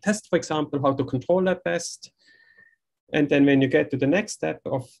 test, for example, how to control that best. And then when you get to the next step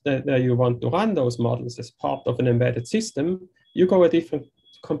of you want to run those models as part of an embedded system, you go a different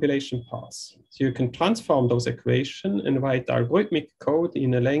compilation path. So you can transform those equations and write algorithmic code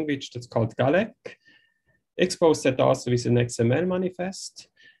in a language that's called GALEC, expose that also with an XML manifest.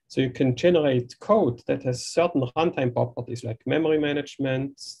 So you can generate code that has certain runtime properties like memory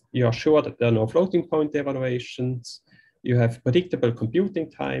management. You are sure that there are no floating point evaluations. You have predictable computing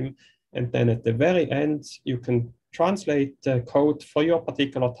time. And then at the very end, you can translate code for your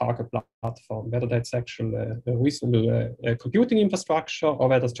particular target platform, whether that's actually a reasonable computing infrastructure or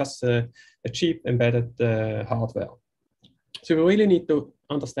whether it's just a cheap embedded hardware. So we really need to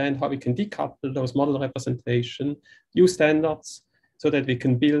understand how we can decouple those model representation, use standards, so that we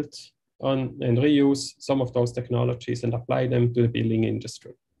can build on and reuse some of those technologies and apply them to the building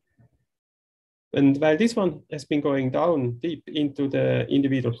industry. And while this one has been going down deep into the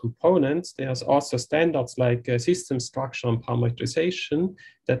individual components, there's also standards like system structure and parameterization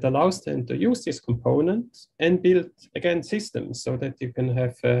that allows them to use this component and build, again, systems so that you can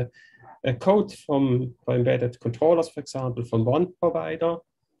have a code for embedded controllers, for example, from one provider,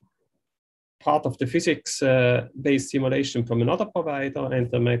 part of the physics-based simulation from another provider, and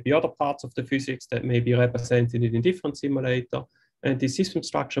there might be other parts of the physics that may be represented in a different simulator. And the system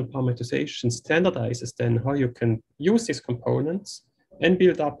structure and parameterization standardizes then how you can use these components and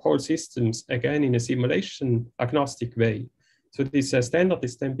build up whole systems, again, in a simulation agnostic way. So this standard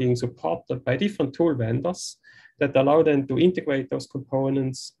is then being supported by different tool vendors that allow them to integrate those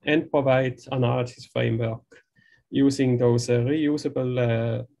components and provide analysis framework using those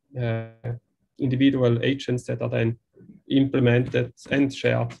reusable individual agents that are then implemented and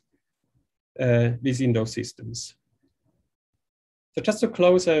shared within those systems. So just to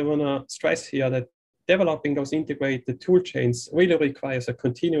close, I want to stress here that developing those integrated tool chains really requires a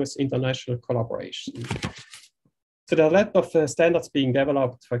continuous international collaboration. So there are a lot of standards being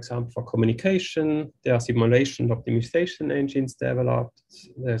developed, for example, for communication. There are simulation optimization engines developed.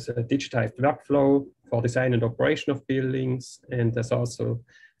 There's a digitized workflow for design and operation of buildings. And there's also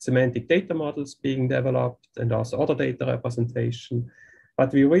semantic data models being developed and also other data representation.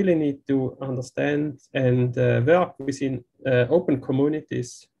 But we really need to understand and work within open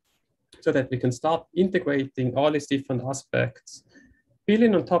communities so that we can start integrating all these different aspects,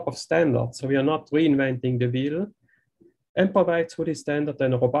 building on top of standards. So we are not reinventing the wheel, and provide through this standard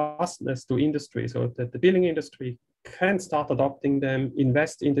and robustness to industry so that the building industry can start adopting them,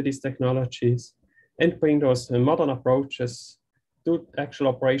 invest into these technologies, and bring those modern approaches to actual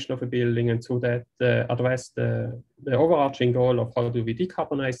operation of a building, and through that address the overarching goal of how do we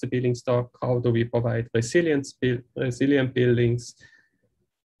decarbonize the building stock, how do we provide resilient buildings,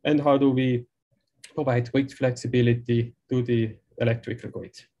 and how do we provide grid flexibility to the electrical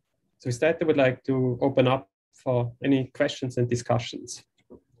grid. So with that, I would like to open up for any questions and discussions.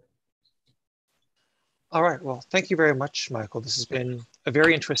 All right, well, thank you very much, Michael. This has been a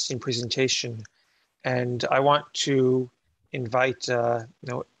very interesting presentation, and I want to invite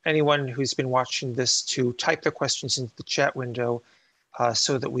anyone who's been watching this to type their questions into the chat window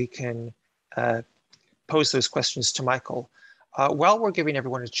so that we can pose those questions to Michael. While we're giving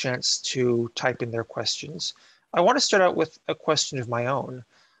everyone a chance to type in their questions, I want to start out with a question of my own.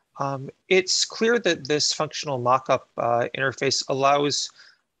 It's clear that this functional mockup interface allows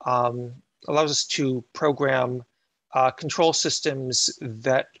us to program control systems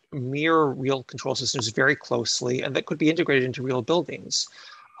that mirror real control systems very closely and that could be integrated into real buildings.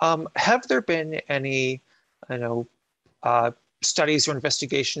 Have there been any, studies or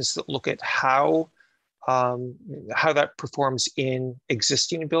investigations that look at how that performs in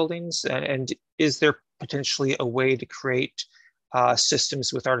existing buildings? And is there potentially a way to create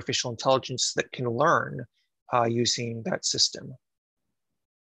systems with artificial intelligence that can learn using that system?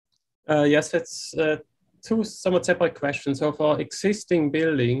 Yes, it's two somewhat separate questions. So for existing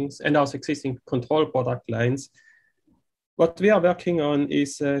buildings and also existing control product lines, what we are working on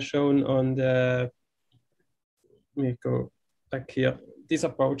is shown on the, let me go back here, this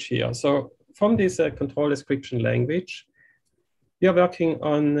approach here. So from this control description language, we are working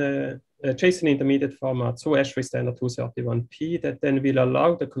on a JSON intermediate format through ASHRAE standard 231P that then will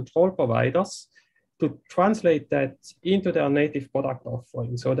allow the control providers to translate that into their native product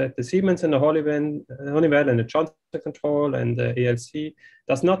offering, so that the Siemens and the Honeywell and the Johnson Control and the ALC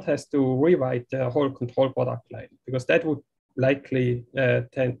does not have to rewrite their whole control product line, because that would likely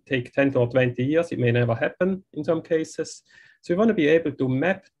take 10 or 20 years. It may never happen in some cases. So we want to be able to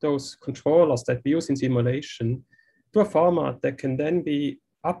map those controllers that we use in simulation to a format that can then be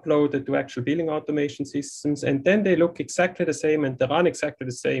uploaded to actual building automation systems, and then they look exactly the same and they run exactly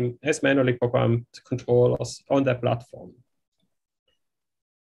the same as manually programmed controllers on that platform.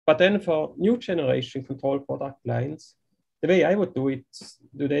 But then for new generation control product lines, the way I would do it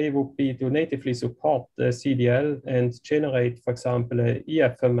today would be to natively support the CDL and generate, for example, an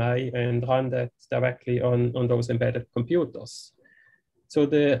EFMI and run that directly on those embedded computers. So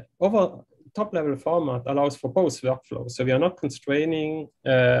the top-level format allows for both workflows. So we are not constraining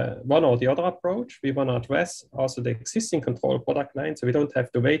one or the other approach. We want to address also the existing control product line, so we don't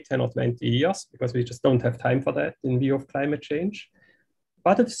have to wait 10 or 20 years because we just don't have time for that in view of climate change.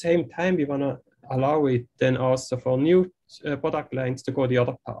 But at the same time, we want to allow it then also for new product lines to go the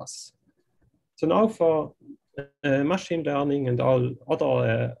other path. So now for machine learning and all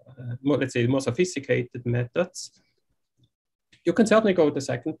other, let's say, more sophisticated methods, you can certainly go the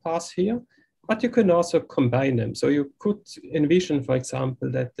second path here, but you can also combine them. So you could envision, for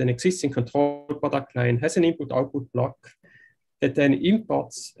example, that an existing control product line has an input-output block that then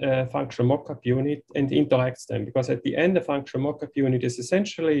imports a functional mockup unit and interacts them. Because at the end, the functional mockup unit is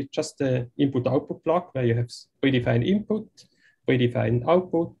essentially just the input-output block where you have predefined input, predefined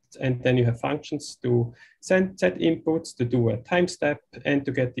output, and then you have functions to set inputs, to do a time step, and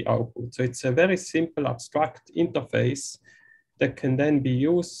to get the output. So it's a very simple, abstract interface that can then be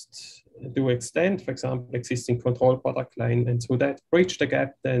used to extend, for example, existing control product line, and through that bridge the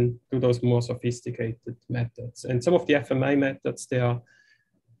gap then to those more sophisticated methods. And some of the FMI methods, they are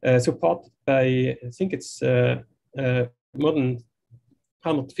supported by, I think it's more than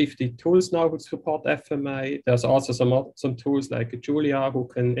 150 tools now who support FMI. There's also some tools like Julia who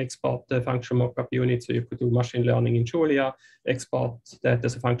can export the functional mockup unit. So you could do machine learning in Julia, export that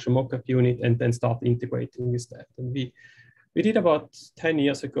as a functional mockup unit, and then start integrating with that. And we did about 10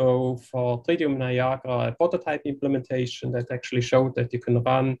 years ago for Tridium Niagara a prototype implementation that actually showed that you can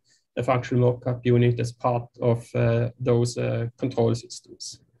run a functional mockup unit as part of those control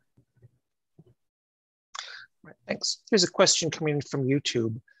systems. Right, thanks. Here's a question coming in from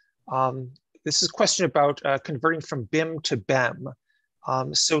YouTube. This is a question about converting from BIM to BEM.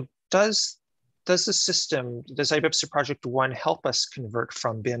 So does the system, does IBPSA Project 1 help us convert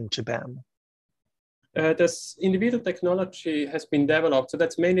from BIM to BEM? This individual technology has been developed, so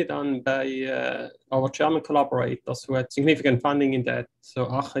that's mainly done by our German collaborators who had significant funding in that. So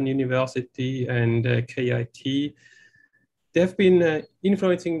Aachen University and KIT. They've been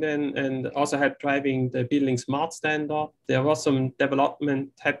influencing then and also helped driving the building smart standard. There was some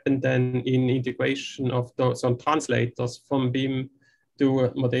development happened then in integration of some translators from BIM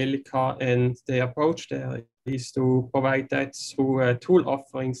to Modelica, and the approach there is to provide that through tool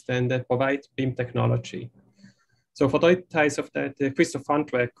offerings then that provide BIM technology. So for details of that, Christoph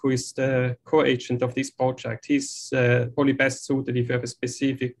Handwerk, who is the co-agent of this project, he's probably best suited if you have a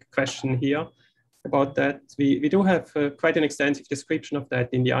specific question here about that. We do have quite an extensive description of that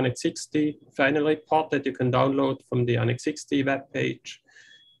in the Annex 60 final report that you can download from the Annex 60 webpage.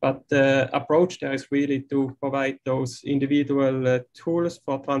 But the approach there is really to provide those individual tools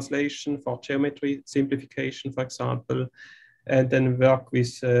for translation, for geometry simplification, for example, and then work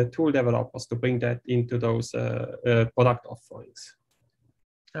with tool developers to bring that into those product offerings.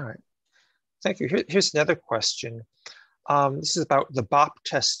 All right, thank you. Here's another question. This is about the BOP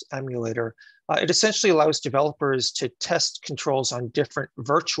test emulator. It essentially allows developers to test controls on different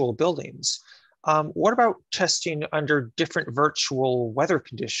virtual buildings. What about testing under different virtual weather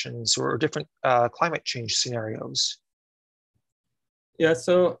conditions or different climate change scenarios? Yeah,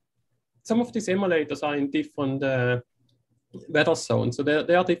 so some of these emulators are in different weather zones. So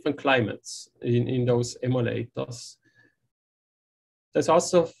there are different climates in those emulators. There's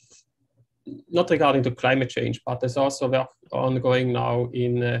also, not regarding to climate change, but there's also work ongoing now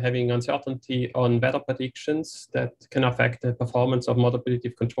in having uncertainty on weather predictions that can affect the performance of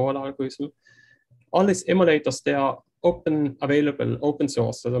model-predictive control algorithm. All these emulators, they are available, open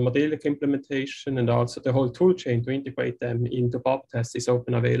source. So the Modelica implementation and also the whole tool chain to integrate them into BOP test is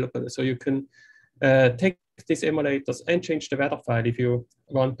open available. So you can take these emulators and change the weather file if you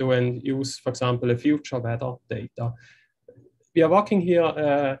want to and use, for example, a future weather data. We are working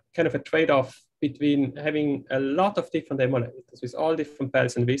here kind of a trade-off between having a lot of different emulators with all different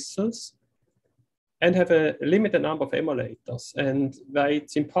bells and whistles and have a limited number of emulators. And why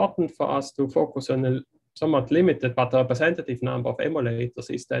it's important for us to focus on a somewhat limited but representative number of emulators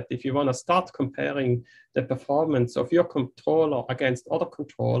is that if you want to start comparing the performance of your controller against other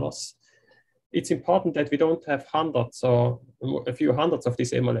controllers, it's important that we don't have hundreds or a few hundreds of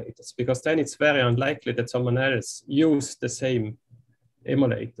these emulators, because then it's very unlikely that someone else used the same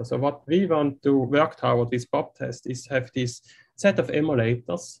emulator. So what we want to work toward with BOP test is have this set of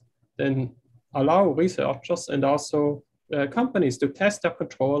emulators, then allow researchers and also companies to test their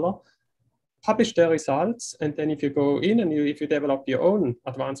controller, publish their results, and then if you go in and if you develop your own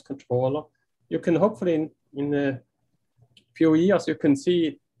advanced controller, you can hopefully in a few years, you can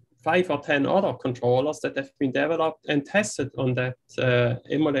see 5 or 10 other controllers that have been developed and tested on that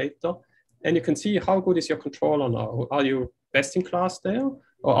emulator. And you can see how good is your controller now. Are you best in class there?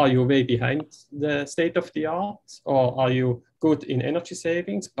 Or are you way behind the state of the art? Or are you good in energy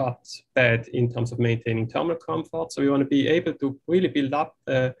savings, but bad in terms of maintaining thermal comfort? So you want to be able to really build up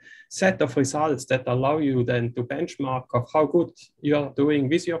a set of results that allow you then to benchmark of how good you're doing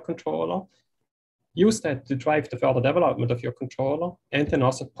with your controller. Use that to drive the further development of your controller, and then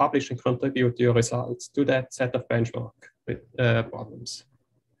also publish and contribute your results to that set of benchmark problems.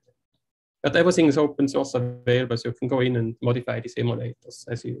 But everything is open source available, so you can go in and modify these emulators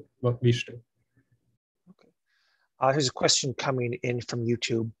as you wish to. Okay. Here's a question coming in from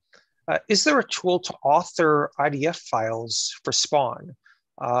YouTube. Is there a tool to author IDF files for Spawn,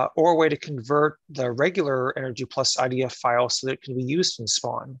 or a way to convert the regular Energy Plus IDF file so that it can be used in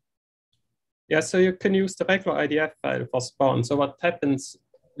Spawn? Yeah, so you can use the regular IDF file for Spawn. So what happens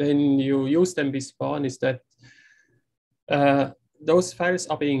when you use them with Spawn is that those files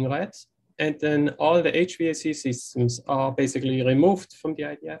are being read, and then all the HVAC systems are basically removed from the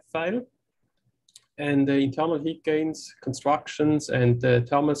IDF file. And the internal heat gains, constructions, and the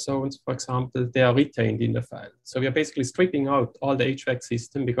thermal zones, for example, they are retained in the file. So we are basically stripping out all the HVAC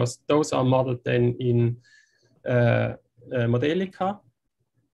system because those are modeled then in Modelica.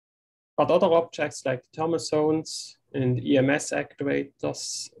 But other objects like thermal zones and EMS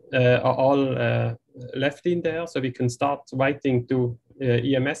actuators are all left in there. So we can start writing to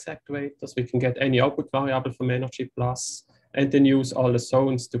EMS actuators. We can get any output variable from Energy Plus and then use all the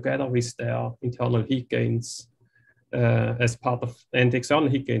zones together with their internal heat gains as part of, and external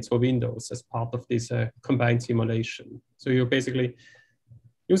heat gains for Windows as part of this combined simulation. So you basically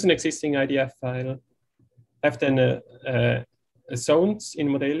use an existing IDF file, have then zones in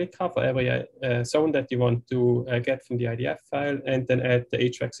Modelica for every zone that you want to get from the IDF file, and then add the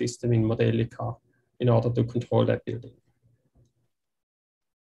HVAC system in Modelica in order to control that building.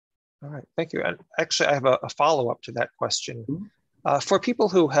 All right, thank you. And actually, I have a follow-up to that question. Mm-hmm. For people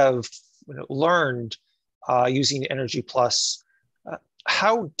who have learned using Energy Plus,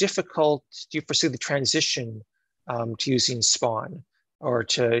 how difficult do you foresee the transition to using Spawn or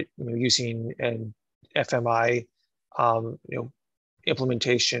to using an FMI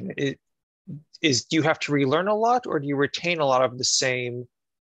implementation? Do you have to relearn a lot, or do you retain a lot of the same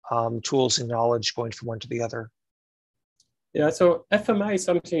tools and knowledge going from one to the other? Yeah, so FMI is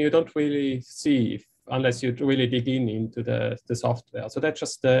something you don't really see unless you really dig into the software. So that's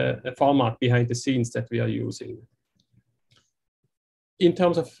just the format behind the scenes that we are using. In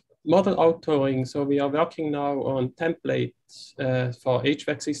terms of model authoring, so we are working now on templates for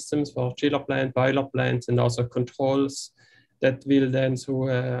HVAC systems, for chiller plant, boiler plants, and also controls that will then,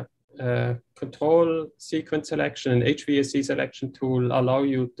 through control sequence selection and HVAC selection tool, allow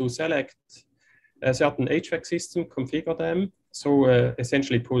you to select a certain HVAC system, configure them, so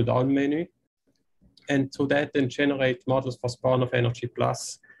essentially pull down menu, and through that then generate models for Spawn of Energy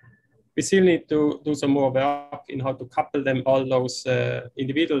Plus. We still need to do some more work in how to couple them, all those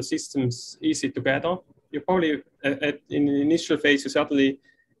individual systems easy together. You probably, in the initial phase, you certainly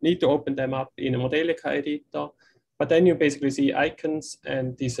need to open them up in a Modelica editor, but then you basically see icons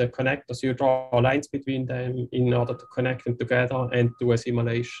and these connectors. You draw lines between them in order to connect them together and do a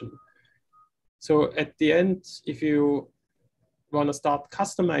simulation. So at the end, if you want to start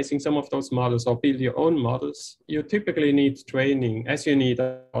customizing some of those models or build your own models, you typically need training, as you need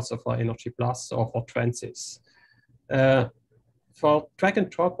also for Energy Plus or for Transys. For drag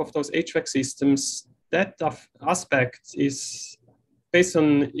and drop of those HVAC systems, that aspect is based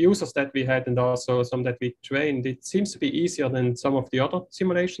on users that we had and also some that we trained. It seems to be easier than some of the other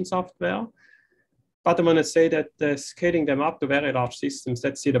simulation software. But I want to say that scaling them up to very large systems,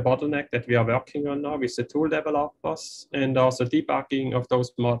 that's the bottleneck that we are working on now with the tool developers, and also debugging of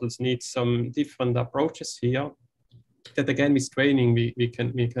those models needs some different approaches here. That again, with training, we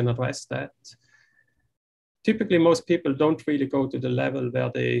can address that. Typically, most people don't really go to the level where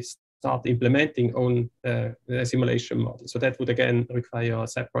they start implementing own simulation models. So that would again require a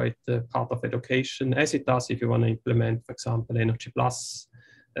separate part of education, as it does if you want to implement, for example, Energy Plus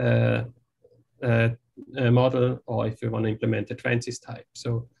model, or if you want to implement a Transys type.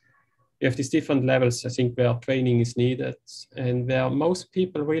 So you have these different levels, I think, where training is needed, and where most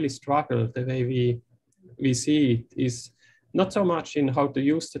people really struggle, the way we see it, is not so much in how to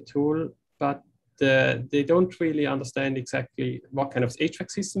use the tool, but they don't really understand exactly what kind of HVAC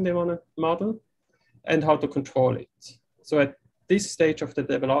system they want to model and how to control it. So at this stage of the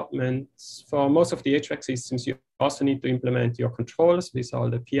development, for most of the HVAC systems, you also need to implement your controls with all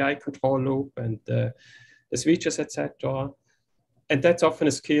the PI control loop and the switches, etc. And that's often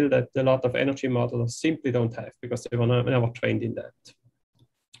a skill that a lot of energy modelers simply don't have because they were never trained in that.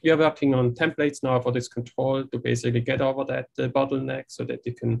 We are working on templates now for this control to basically get over that bottleneck so that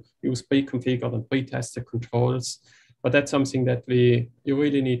you can use pre-configured and pre-tested controls. But that's something that you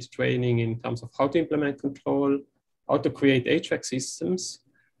really need training in terms of how to implement control, how to create HVAC systems.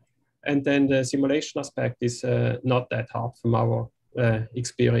 And then the simulation aspect is not that hard from our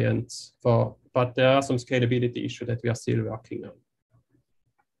experience, but there are some scalability issues that we are still working on.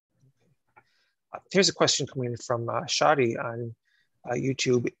 Here's a question coming from Shadi on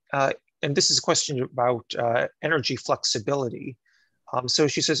YouTube. And this is a question about energy flexibility. So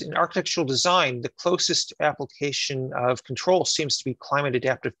she says, in architectural design, the closest application of control seems to be climate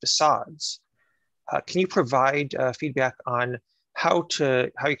adaptive facades. Can you provide feedback on how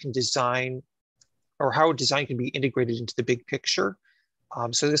you can design, or how design can be integrated into the big picture?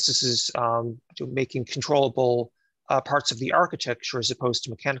 So this is making controllable parts of the architecture as opposed to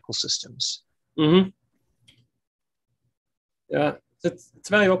mechanical systems. Mm-hmm. Yeah, it's a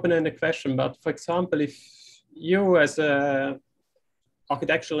very open-ended question, but for example, if you as a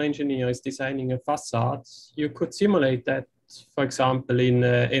architectural engineer is designing a facade, you could simulate that, for example, in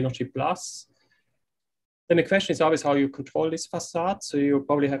Energy Plus. then the question is always how you control this facade. So you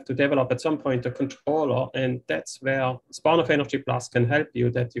probably have to develop at some point a controller, and that's where Spanner of Energy Plus can help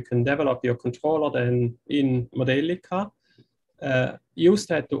you, that you can develop your controller then in Modelica, use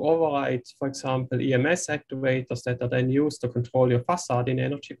that to override, for example, EMS activators that are then used to control your facade in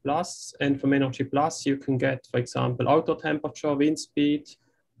Energy Plus. And from Energy Plus, you can get, for example, outdoor temperature, wind speed,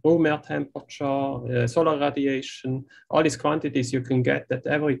 room air temperature, solar radiation, all these quantities you can get at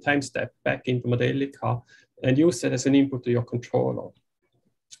every time step back into Modelica and use that as an input to your controller.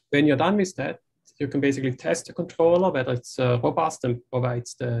 When you're done with that, you can basically test the controller, whether it's robust and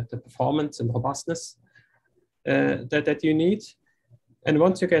provides the performance and robustness that you need. And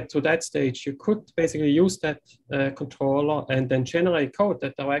once you get to that stage, you could basically use that controller and then generate code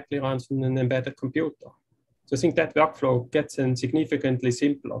that directly runs on an embedded computer. So I think that workflow gets significantly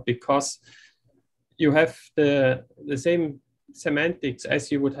simpler because you have the same semantics as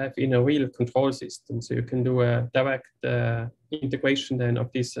you would have in a real control system. So you can do a direct integration then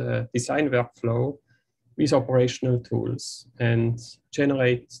of this design workflow with operational tools and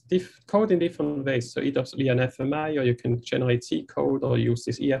generate code in different ways. So either via an FMI, or you can generate C code or use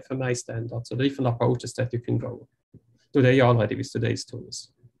this EFMI standard. So the different approaches that you can go today already with today's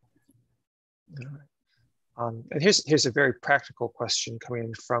tools. All right. And here's a very practical question coming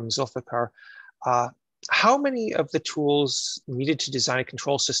in from Zulfikar. How many of the tools needed to design a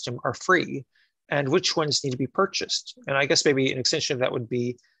control system are free, and which ones need to be purchased? And I guess maybe an extension of that would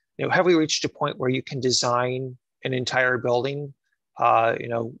be, have we reached a point where you can design an entire building,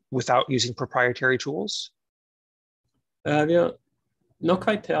 without using proprietary tools? We are not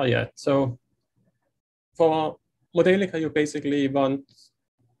quite there yet. So for Modelica, you basically want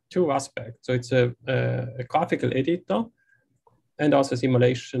two aspects. So it's a graphical editor and also a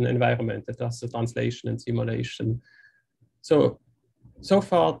simulation environment that does the translation and simulation. So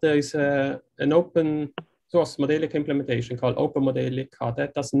far there is an open source Modelica implementation called Open Modelica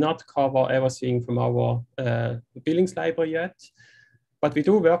that does not cover everything from our Billings library yet, but we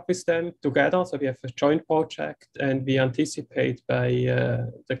do work with them together. So we have a joint project, and we anticipate by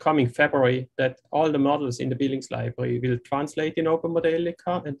the coming February that all the models in the Billings library will translate in Open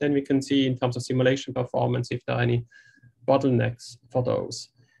Modelica, and then we can see in terms of simulation performance if there are any bottlenecks for those.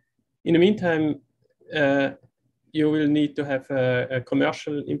 In the meantime, you will need to have a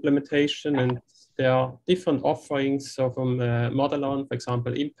commercial implementation, and there are different offerings. So from Modelon, for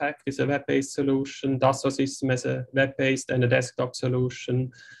example, Impact is a web-based solution, Dassault System has a web-based and a desktop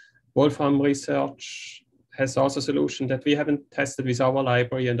solution. Wolfram Research has also a solution that we haven't tested with our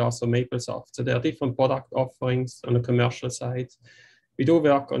library, and also MapleSoft. So there are different product offerings on the commercial side. We do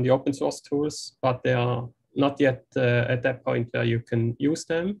work on the open source tools, but they are not yet at that point where you can use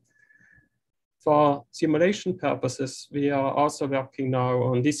them. For simulation purposes, we are also working now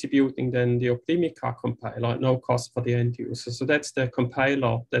on distributing then the Optimica compiler at no cost for the end user. So that's the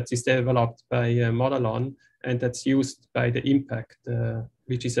compiler that is developed by Modelon, and that's used by the Impact,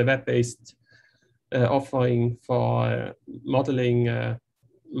 which is a web-based offering for modeling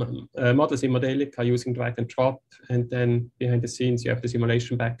models in Modelica using drag and drop. And then behind the scenes, you have the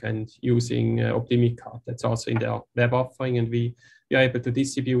simulation backend using Optimica. That's also in their web offering, and we are able to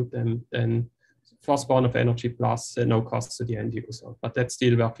distribute them then for Spanner of Energy Plus, no cost to the end user, but that's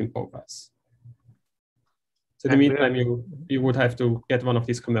still work in progress. So in the meantime, you would have to get one of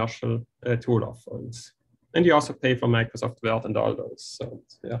these commercial tool offerings. And you also pay for Microsoft Word and all those, so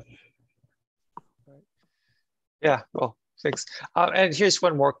yeah. Yeah, well, thanks. And here's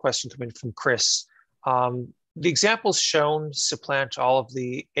one more question coming from Chris. The examples shown supplant all of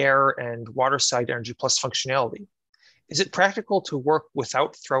the air and water side Energy Plus functionality. Is it practical to work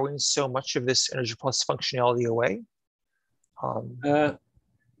without throwing so much of this Energy Plus functionality away?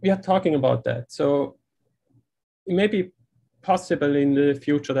 We are talking about that. So it may be possible in the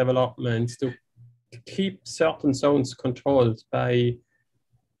future developments to keep certain zones controlled by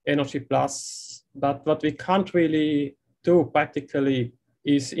Energy Plus, but what we can't really do practically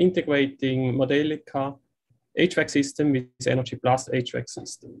is integrating Modelica HVAC system with Energy Plus HVAC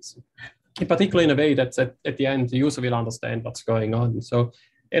systems. In particular, in a way that at the end, the user will understand what's going on. So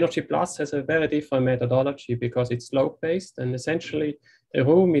Energy Plus has a very different methodology because it's load-based, and essentially a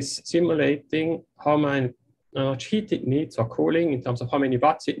room is simulating how much heat it needs or cooling in terms of how many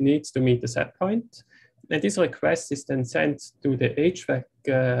watts it needs to meet the set point. And this request is then sent to the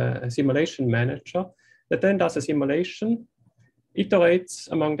HVAC simulation manager that then does a simulation,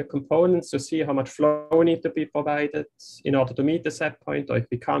 iterates among the components to see how much flow needs to be provided in order to meet the set point, or if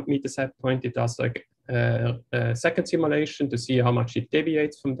we can't meet the set point, it does a second simulation to see how much it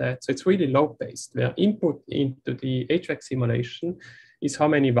deviates from that. So it's really load-based, where input into the HVAC simulation is how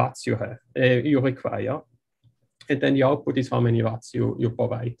many watts you require. And then the output is how many watts you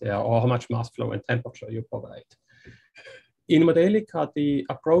provide there, or how much mass flow and temperature you provide. In Modelica, the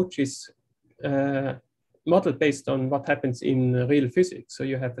approach is modeled based on what happens in real physics. So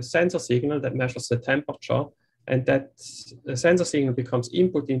you have a sensor signal that measures the temperature, and that the sensor signal becomes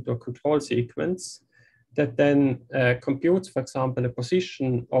input into a control sequence that then computes, for example, a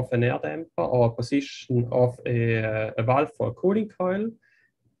position of an air damper or a position of a valve for a cooling coil.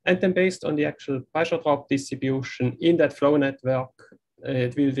 And then based on the actual pressure drop distribution in that flow network,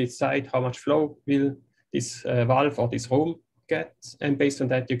 it will decide how much flow will this valve or this room get. And based on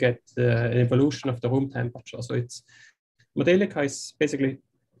that, you get an evolution of the room temperature. So Modelica is basically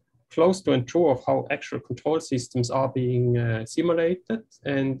close to and true of how actual control systems are being simulated.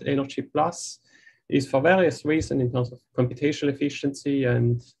 And Energy Plus is, for various reasons in terms of computational efficiency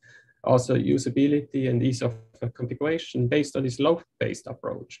and also usability and ease of configuration, based on this load-based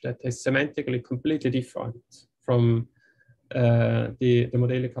approach that is semantically completely different from the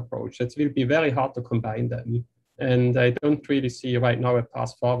Modelica approach. It will be very hard to combine them. And I don't really see right now a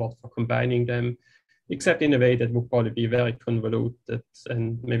path forward for combining them, except in a way that would probably be very convoluted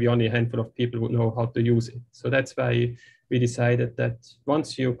and maybe only a handful of people would know how to use it. So that's why we decided that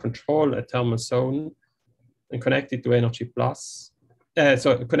once you control a thermal zone and connect it to Energy Plus,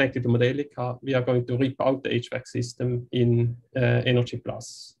 so connected to Modelica, we are going to rip out the HVAC system in Energy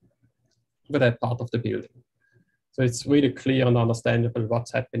Plus for that part of the building. So it's really clear and understandable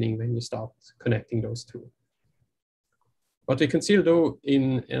what's happening when you start connecting those two. What we can still do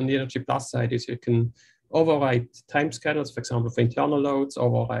on the Energy Plus side is you can override time schedules, for example, for internal loads,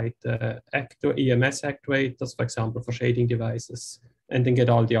 override EMS actuators, for example, for shading devices, and then get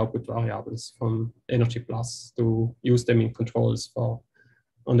all the output variables from Energy Plus to use them in controls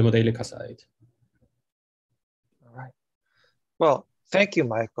on the Modelica side. All right. Well, thank you,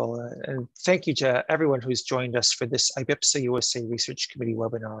 Michael. And thank you to everyone who's joined us for this IBPSA USA Research Committee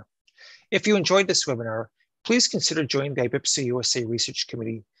webinar. If you enjoyed this webinar, please consider joining the IBPSA USA Research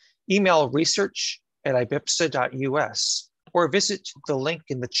Committee. Email research@ibpsa.us or visit the link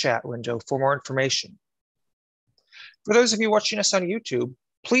in the chat window for more information. For those of you watching us on YouTube,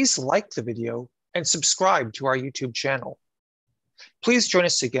 please like the video and subscribe to our YouTube channel. Please join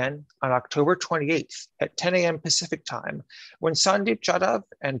us again on October 28th at 10 a.m. Pacific time, when Sandeep Jadhav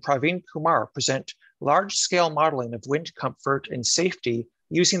and Praveen Kumar present large-scale modeling of wind comfort and safety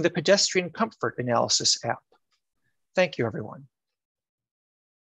using the Pedestrian Comfort Analysis app. Thank you, everyone.